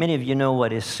 many of you know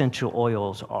what essential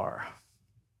oils are.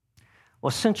 Well,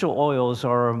 essential oils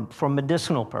are for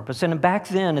medicinal purpose. And back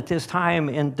then, at this time,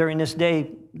 and during this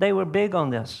day, they were big on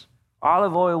this.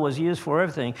 Olive oil was used for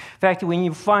everything. In fact, when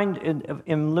you find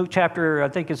in Luke chapter, I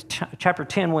think it's chapter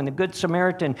 10, when the Good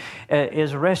Samaritan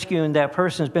is rescuing that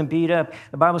person who's been beat up,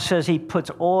 the Bible says he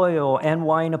puts oil and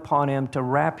wine upon him to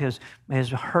wrap his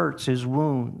hurts, his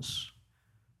wounds.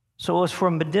 So it was for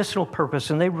a medicinal purpose,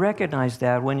 and they recognized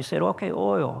that when you said, okay,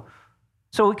 oil.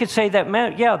 So we could say that,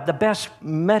 the best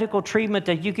medical treatment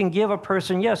that you can give a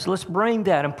person, yes, let's bring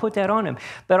that and put that on him.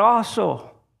 But also,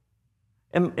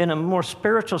 in a more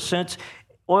spiritual sense,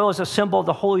 oil is a symbol of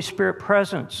the Holy Spirit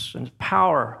presence and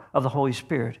power of the Holy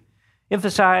Spirit.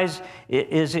 Emphasize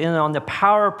is on the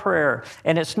power of prayer.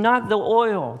 And it's not the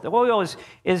oil. The oil is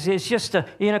just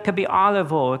it could be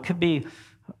olive oil. It could be,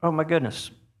 oh my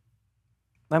goodness.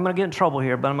 I'm going to get in trouble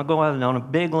here, but I'm going to go out on a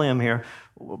big limb here.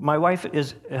 My wife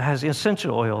has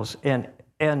essential oils,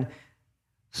 and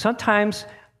sometimes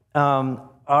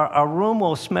our room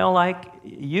will smell like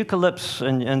eucalyptus,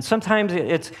 and sometimes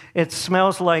it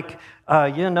smells like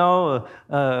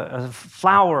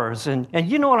flowers, and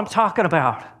you know what I'm talking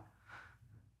about.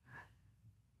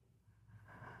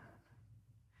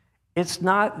 It's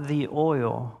not the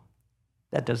oil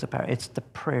that does the power; it's the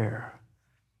prayer.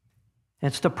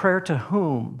 It's the prayer to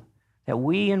whom that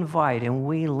we invite and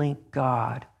we link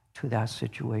God to that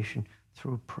situation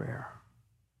through prayer.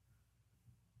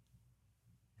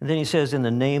 And then he says, in the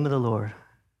name of the Lord.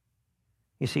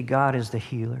 You see, God is the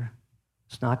healer.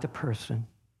 It's not the person.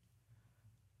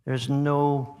 There's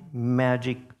no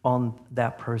magic on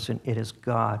that person. It is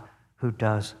God who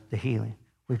does the healing.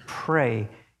 We pray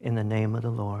in the name of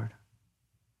the Lord.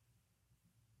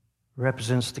 It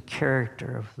represents the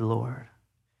character of the Lord.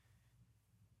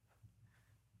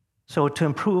 So to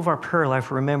improve our prayer life,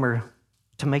 remember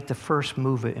to make the first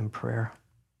move in prayer,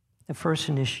 the first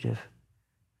initiative.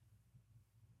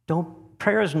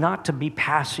 Prayer is not to be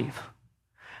passive.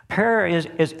 Prayer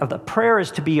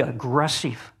is to be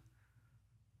aggressive.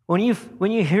 When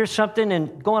you hear something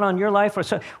and going on in your life, or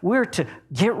so, we're to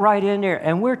get right in there,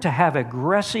 and we're to have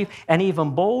aggressive and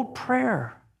even bold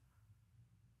prayer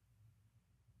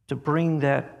to bring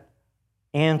that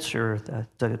answer,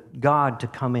 the God to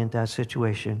come into that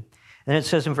situation. And it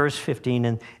says in verse 15,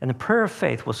 and the prayer of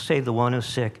faith will save the one who's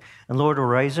sick, and the Lord will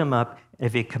raise him up.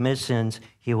 If he commits sins,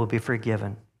 he will be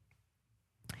forgiven.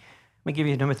 Let me give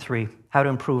you number 3, how to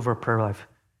improve our prayer life.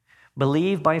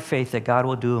 Believe by faith that God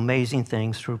will do amazing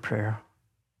things through prayer.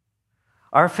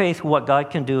 Our faith, what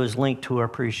God can do, is linked to our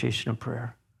appreciation of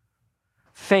prayer.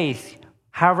 Faith,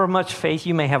 however much faith,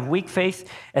 you may have weak faith,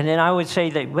 and then I would say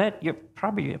that you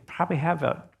probably have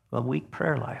a weak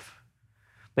prayer life.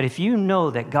 But if you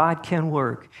know that God can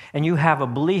work, and you have a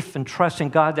belief and trust in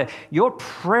God, that your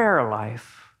prayer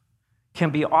life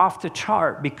can be off the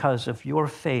chart because of your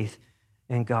faith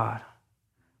in God,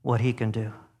 what he can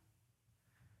do.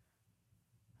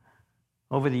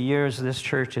 Over the years, this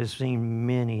church has seen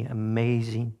many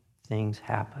amazing things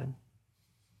happen.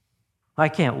 I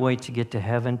can't wait to get to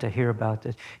heaven to hear about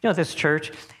this. You know, this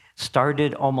church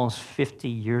started almost 50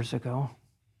 years ago.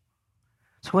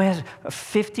 So it has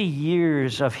 50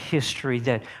 years of history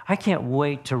that I can't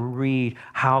wait to read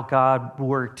how God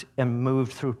worked and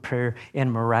moved through prayer in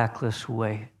a miraculous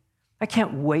way. I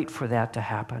can't wait for that to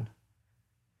happen.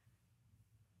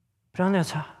 But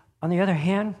on the other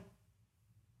hand,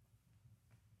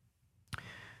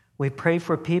 we pray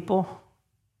for people,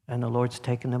 and the Lord's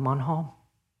taken them on home.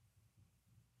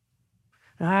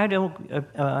 And I don't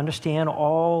understand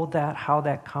all that, how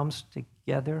that comes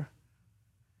together,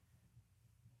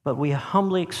 but we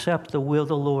humbly accept the will of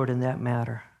the Lord in that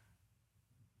matter.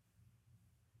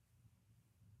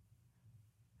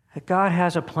 That God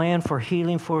has a plan for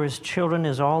healing for his children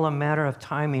is all a matter of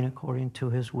timing according to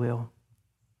his will.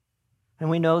 And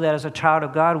we know that as a child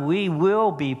of God, we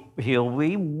will be healed.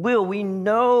 We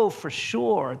know for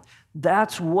sure.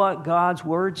 That's what God's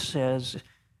word says.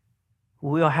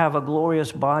 We'll have a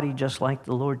glorious body just like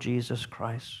the Lord Jesus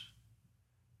Christ.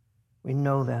 We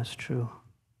know that's true.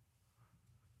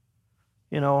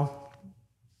 You know,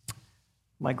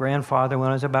 my grandfather, when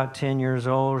I was about 10 years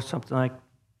old or something like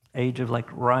age of like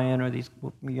Ryan or these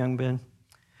young men,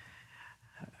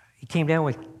 he came down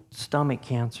with stomach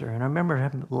cancer. And I remember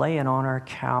him laying on our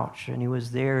couch, and he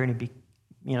was there, and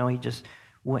he just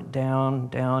went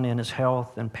down in his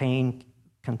health, and pain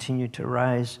continued to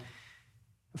rise.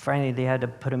 Finally, they had to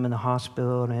put him in the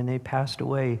hospital, and he passed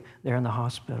away there in the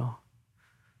hospital.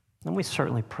 And we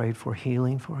certainly prayed for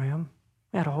healing for him.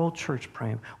 We had a whole church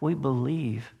praying. We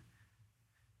believe.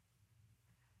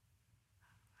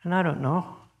 And I don't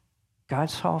know. God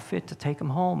saw fit to take him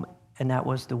home, and that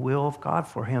was the will of God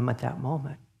for him at that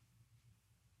moment.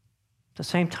 At the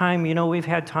same time, we've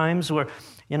had times where,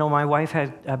 my wife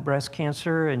had breast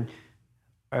cancer, and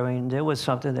there was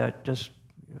something that just,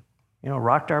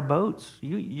 rocked our boats.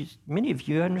 Many of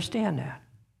you understand that.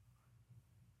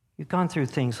 You've gone through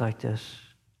things like this.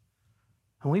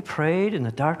 And we prayed, and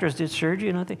the doctors did surgery,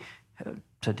 and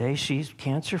today she's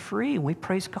cancer-free, and we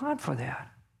praise God for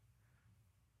that.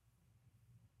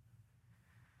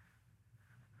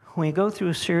 When you go through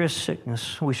a serious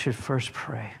sickness, we should first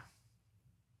pray.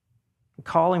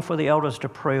 Calling for the elders to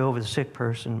pray over the sick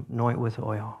person, anoint with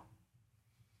oil.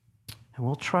 And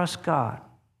we'll trust God.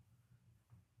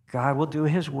 God will do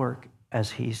his work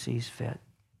as he sees fit.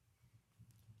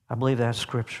 I believe that's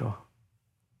scriptural.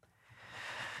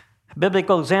 A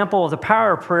biblical example of the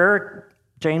power of prayer,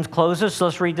 James closes.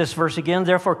 Let's read this verse again.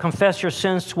 Therefore, confess your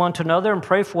sins to one another and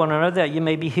pray for one another that you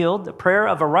may be healed. The prayer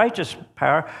of a righteous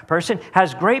person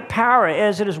has great power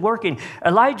as it is working.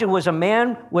 Elijah was a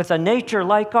man with a nature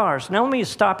like ours. Now, let me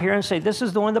stop here and say this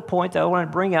is the point that I want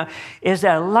to bring out, is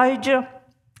that Elijah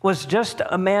was just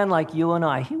a man like you and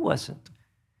I. He wasn't.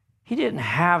 He didn't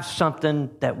have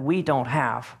something that we don't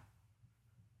have.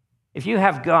 If you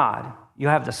have God, you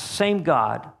have the same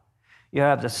God. You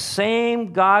have the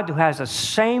same God who has the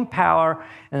same power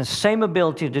and the same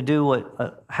ability to do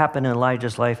what happened in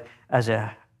Elijah's life as it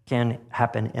can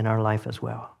happen in our life as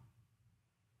well.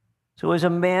 So he was a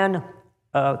man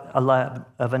of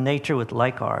a nature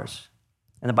like ours.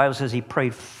 And the Bible says he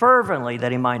prayed fervently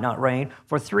that he might not rain.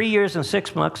 For 3 years and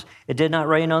 6 months, it did not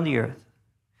rain on the earth.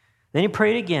 Then he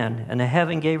prayed again, and the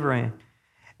heaven gave rain,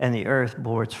 and the earth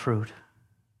bore its fruit.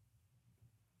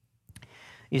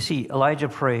 You see, Elijah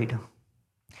prayed,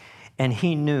 and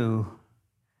he knew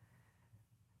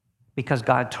because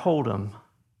God told him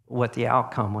what the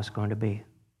outcome was going to be.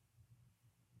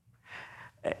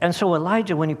 And so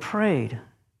Elijah, when he prayed,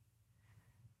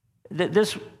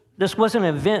 this wasn't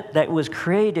an event that was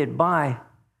created by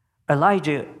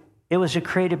Elijah. It was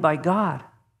created by God,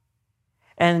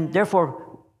 and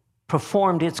therefore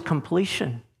performed its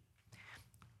completion.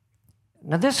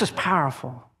 Now, this is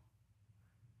powerful.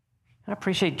 I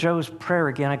appreciate Joe's prayer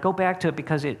again. I go back to it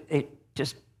because it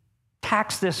just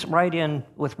tacks this right in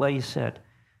with what he said.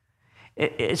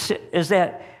 Is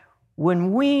that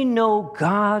when we know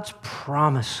God's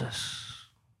promises,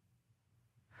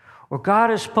 or God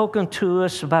has spoken to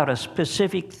us about a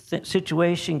specific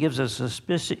situation, gives us a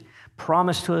specific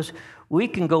promise to us, we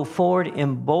can go forward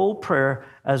in bold prayer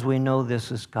as we know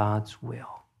this is God's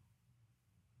will.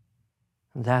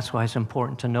 And that's why it's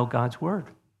important to know God's word,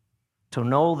 to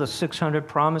know the 600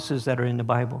 promises that are in the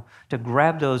Bible, to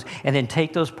grab those and then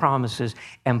take those promises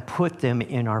and put them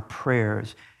in our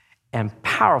prayers and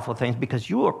powerful things, because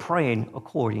you are praying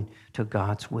according to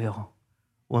God's will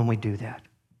when we do that.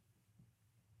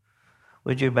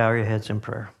 Would you bow your heads in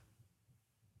prayer?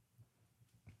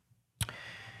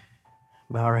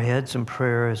 Bow our heads in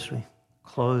prayer as we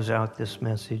close out this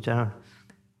message.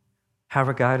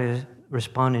 However God has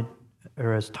responded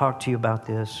or has talked to you about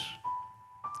this,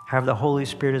 however the Holy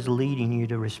Spirit is leading you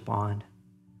to respond,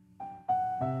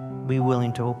 be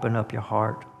willing to open up your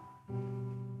heart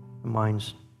and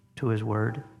minds to His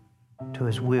word, to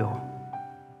His will.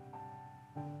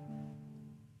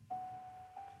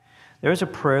 There is a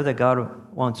prayer that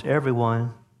God wants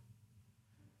everyone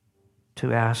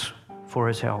to ask for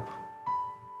His help.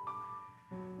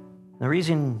 The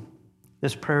reason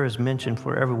this prayer is mentioned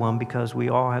for everyone, because we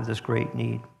all have this great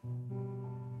need.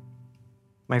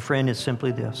 My friend, it's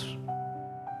simply this.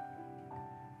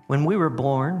 When we were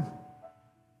born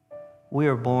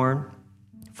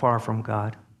far from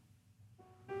God.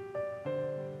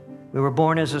 We were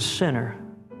born as a sinner.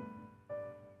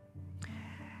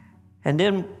 And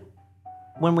then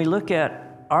when we look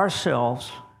at ourselves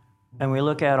and we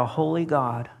look at a holy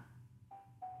God,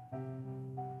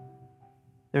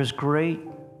 there's great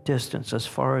distance as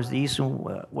far as the east and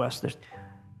west.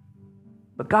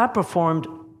 But God performed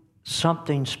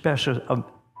something special,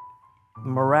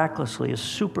 miraculously, a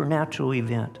supernatural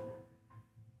event.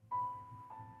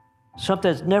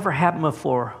 Something that's never happened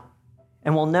before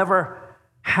and will never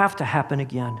have to happen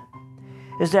again,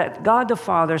 is that God the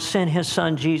Father sent His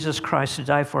Son, Jesus Christ, to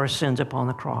die for our sins upon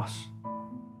the cross.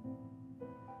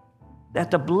 That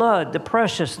the blood, the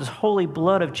precious, the holy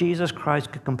blood of Jesus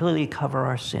Christ could completely cover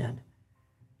our sin.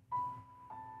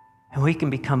 And we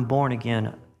can become born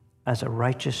again as a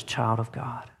righteous child of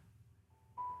God,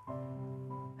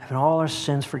 having all our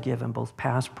sins forgiven, both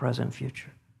past, present, and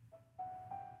future.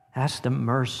 That's the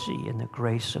mercy and the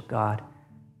grace of God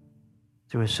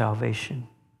through His salvation.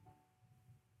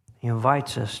 He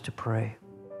invites us to pray.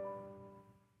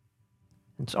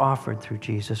 It's offered through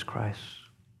Jesus Christ.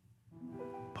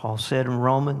 Paul said in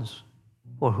Romans,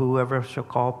 "For whoever shall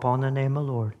call upon the name of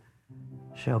the Lord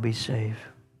shall be saved."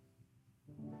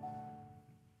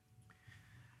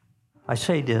 I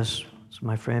say this,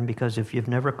 my friend, because if you've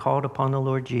never called upon the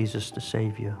Lord Jesus to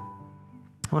save you,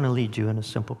 I want to lead you in a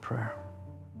simple prayer.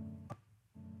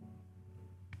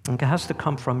 And it has to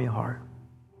come from your heart.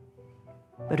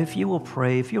 But if you will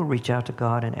pray, if you'll reach out to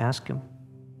God and ask Him,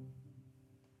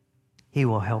 He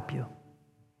will help you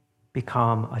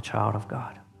become a child of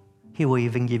God. He will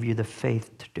even give you the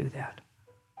faith to do that.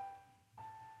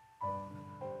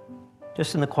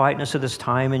 Just in the quietness of this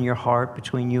time in your heart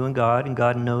between you and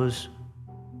God knows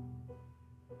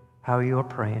how you are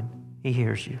praying. He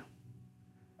hears you.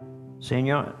 Say in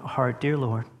your heart, "Dear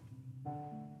Lord,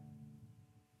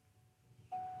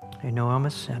 I know I'm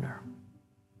a sinner.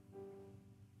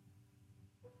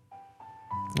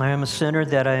 I am a sinner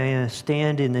that I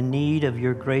stand in the need of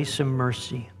your grace and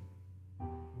mercy.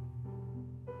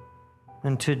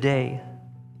 And today,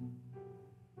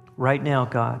 right now,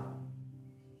 God,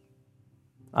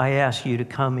 I ask you to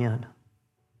come in.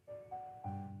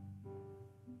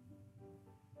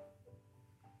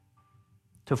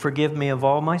 To forgive me of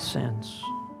all my sins,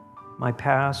 my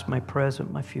past, my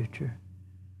present, my future.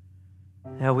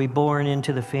 I'll be born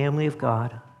into the family of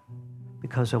God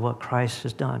because of what Christ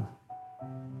has done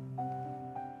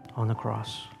on the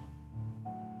cross.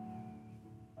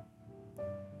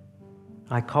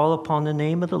 I call upon the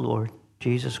name of the Lord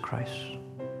Jesus Christ.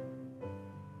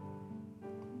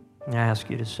 And I ask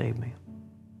you to save me.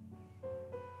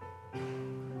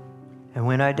 And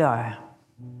when I die,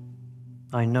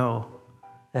 I know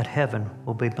that heaven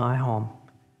will be my home.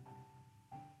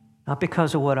 Not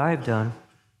because of what I've done,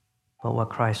 but what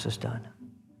Christ has done.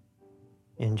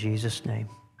 In Jesus' name,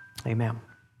 amen.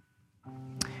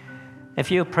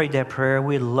 If you prayed that prayer,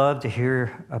 we'd love to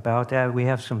hear about that. We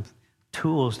have some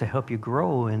tools to help you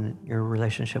grow in your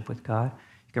relationship with God.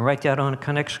 You can write that on a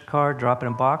connection card, drop it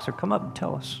in a box, or come up and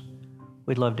tell us.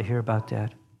 We'd love to hear about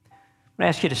that. I'm going to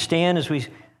ask you to stand as we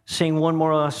sing one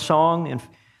more song. And if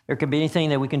there can be anything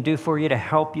that we can do for you to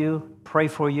help you, pray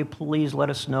for you, please let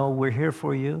us know. We're here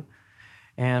for you.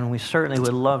 And we certainly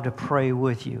would love to pray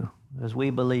with you as we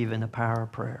believe in the power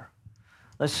of prayer.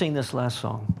 Let's sing this last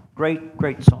song. Great,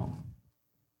 great song.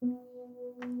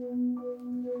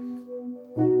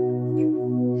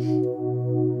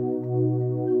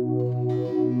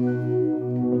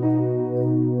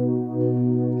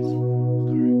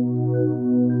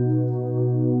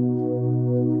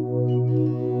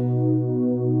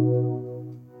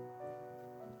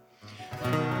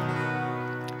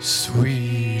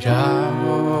 Sweet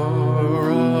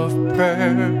hour of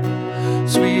prayer,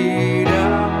 sweet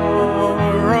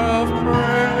hour of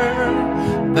prayer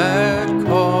that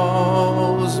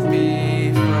calls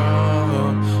me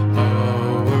from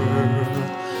a world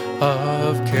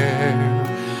of care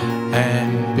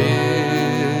and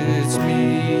bids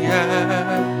me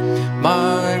at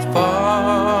my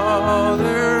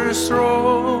Father's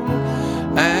throne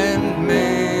and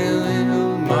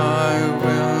mail my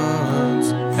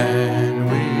wants and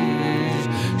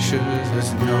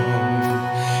wishes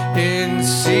known in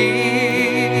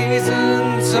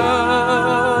seasons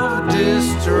of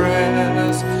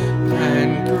distress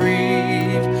and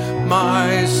grief.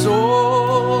 My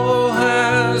soul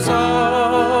has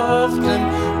often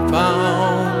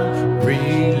found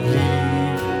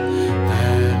relief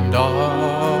and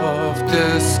oft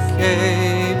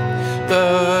escaped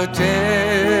the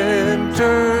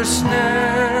tempter's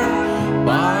snare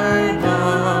by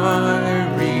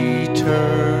my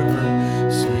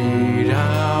return. Sweet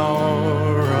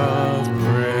hour of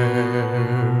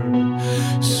prayer,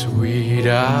 sweet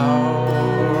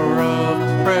hour of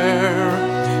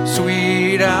prayer,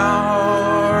 sweet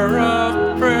hour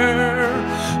of prayer,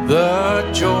 the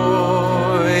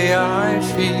joy I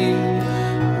feel,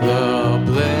 the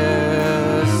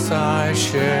bliss I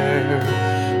share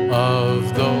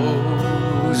of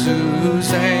those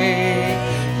whose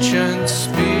ancient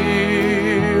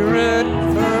spirit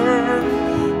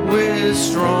firm with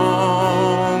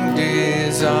strong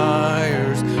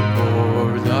desires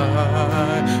for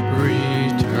thy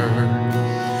return.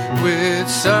 With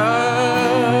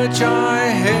such I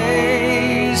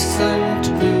hasten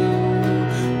to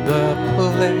the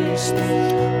place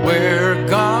where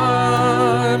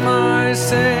God my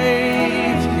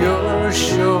Savior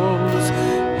shows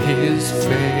his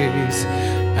face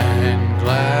and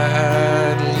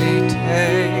gladly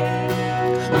take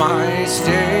my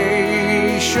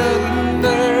station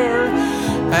there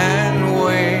and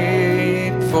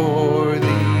wait for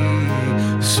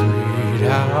thee, sweet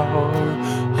hour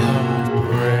of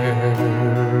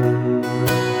prayer,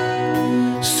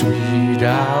 sweet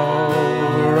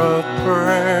hour of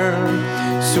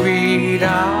prayer, sweet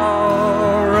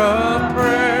hour of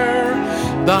prayer,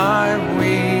 thy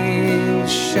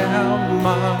wings shall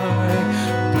my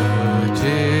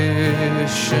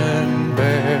petition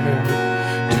bear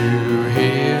to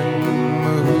him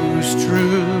whose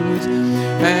truth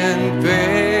and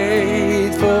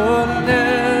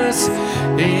faithfulness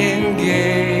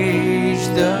engage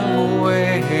the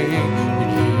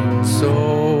waiting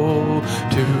soul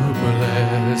to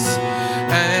bless.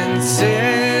 And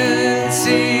since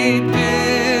he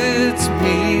bids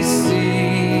me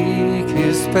seek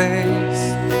his face,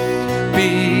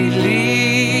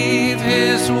 believe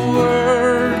his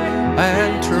word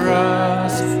and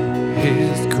trust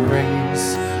his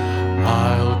grace,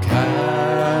 I'll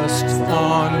cast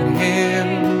on him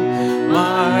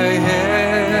my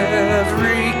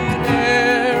every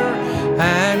care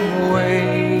and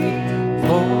wait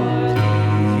for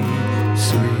thee,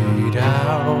 sweet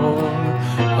hour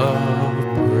of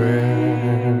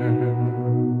prayer.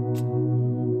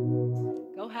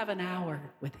 Go have an hour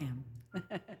with him.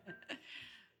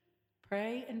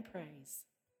 Pray and praise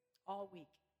all week.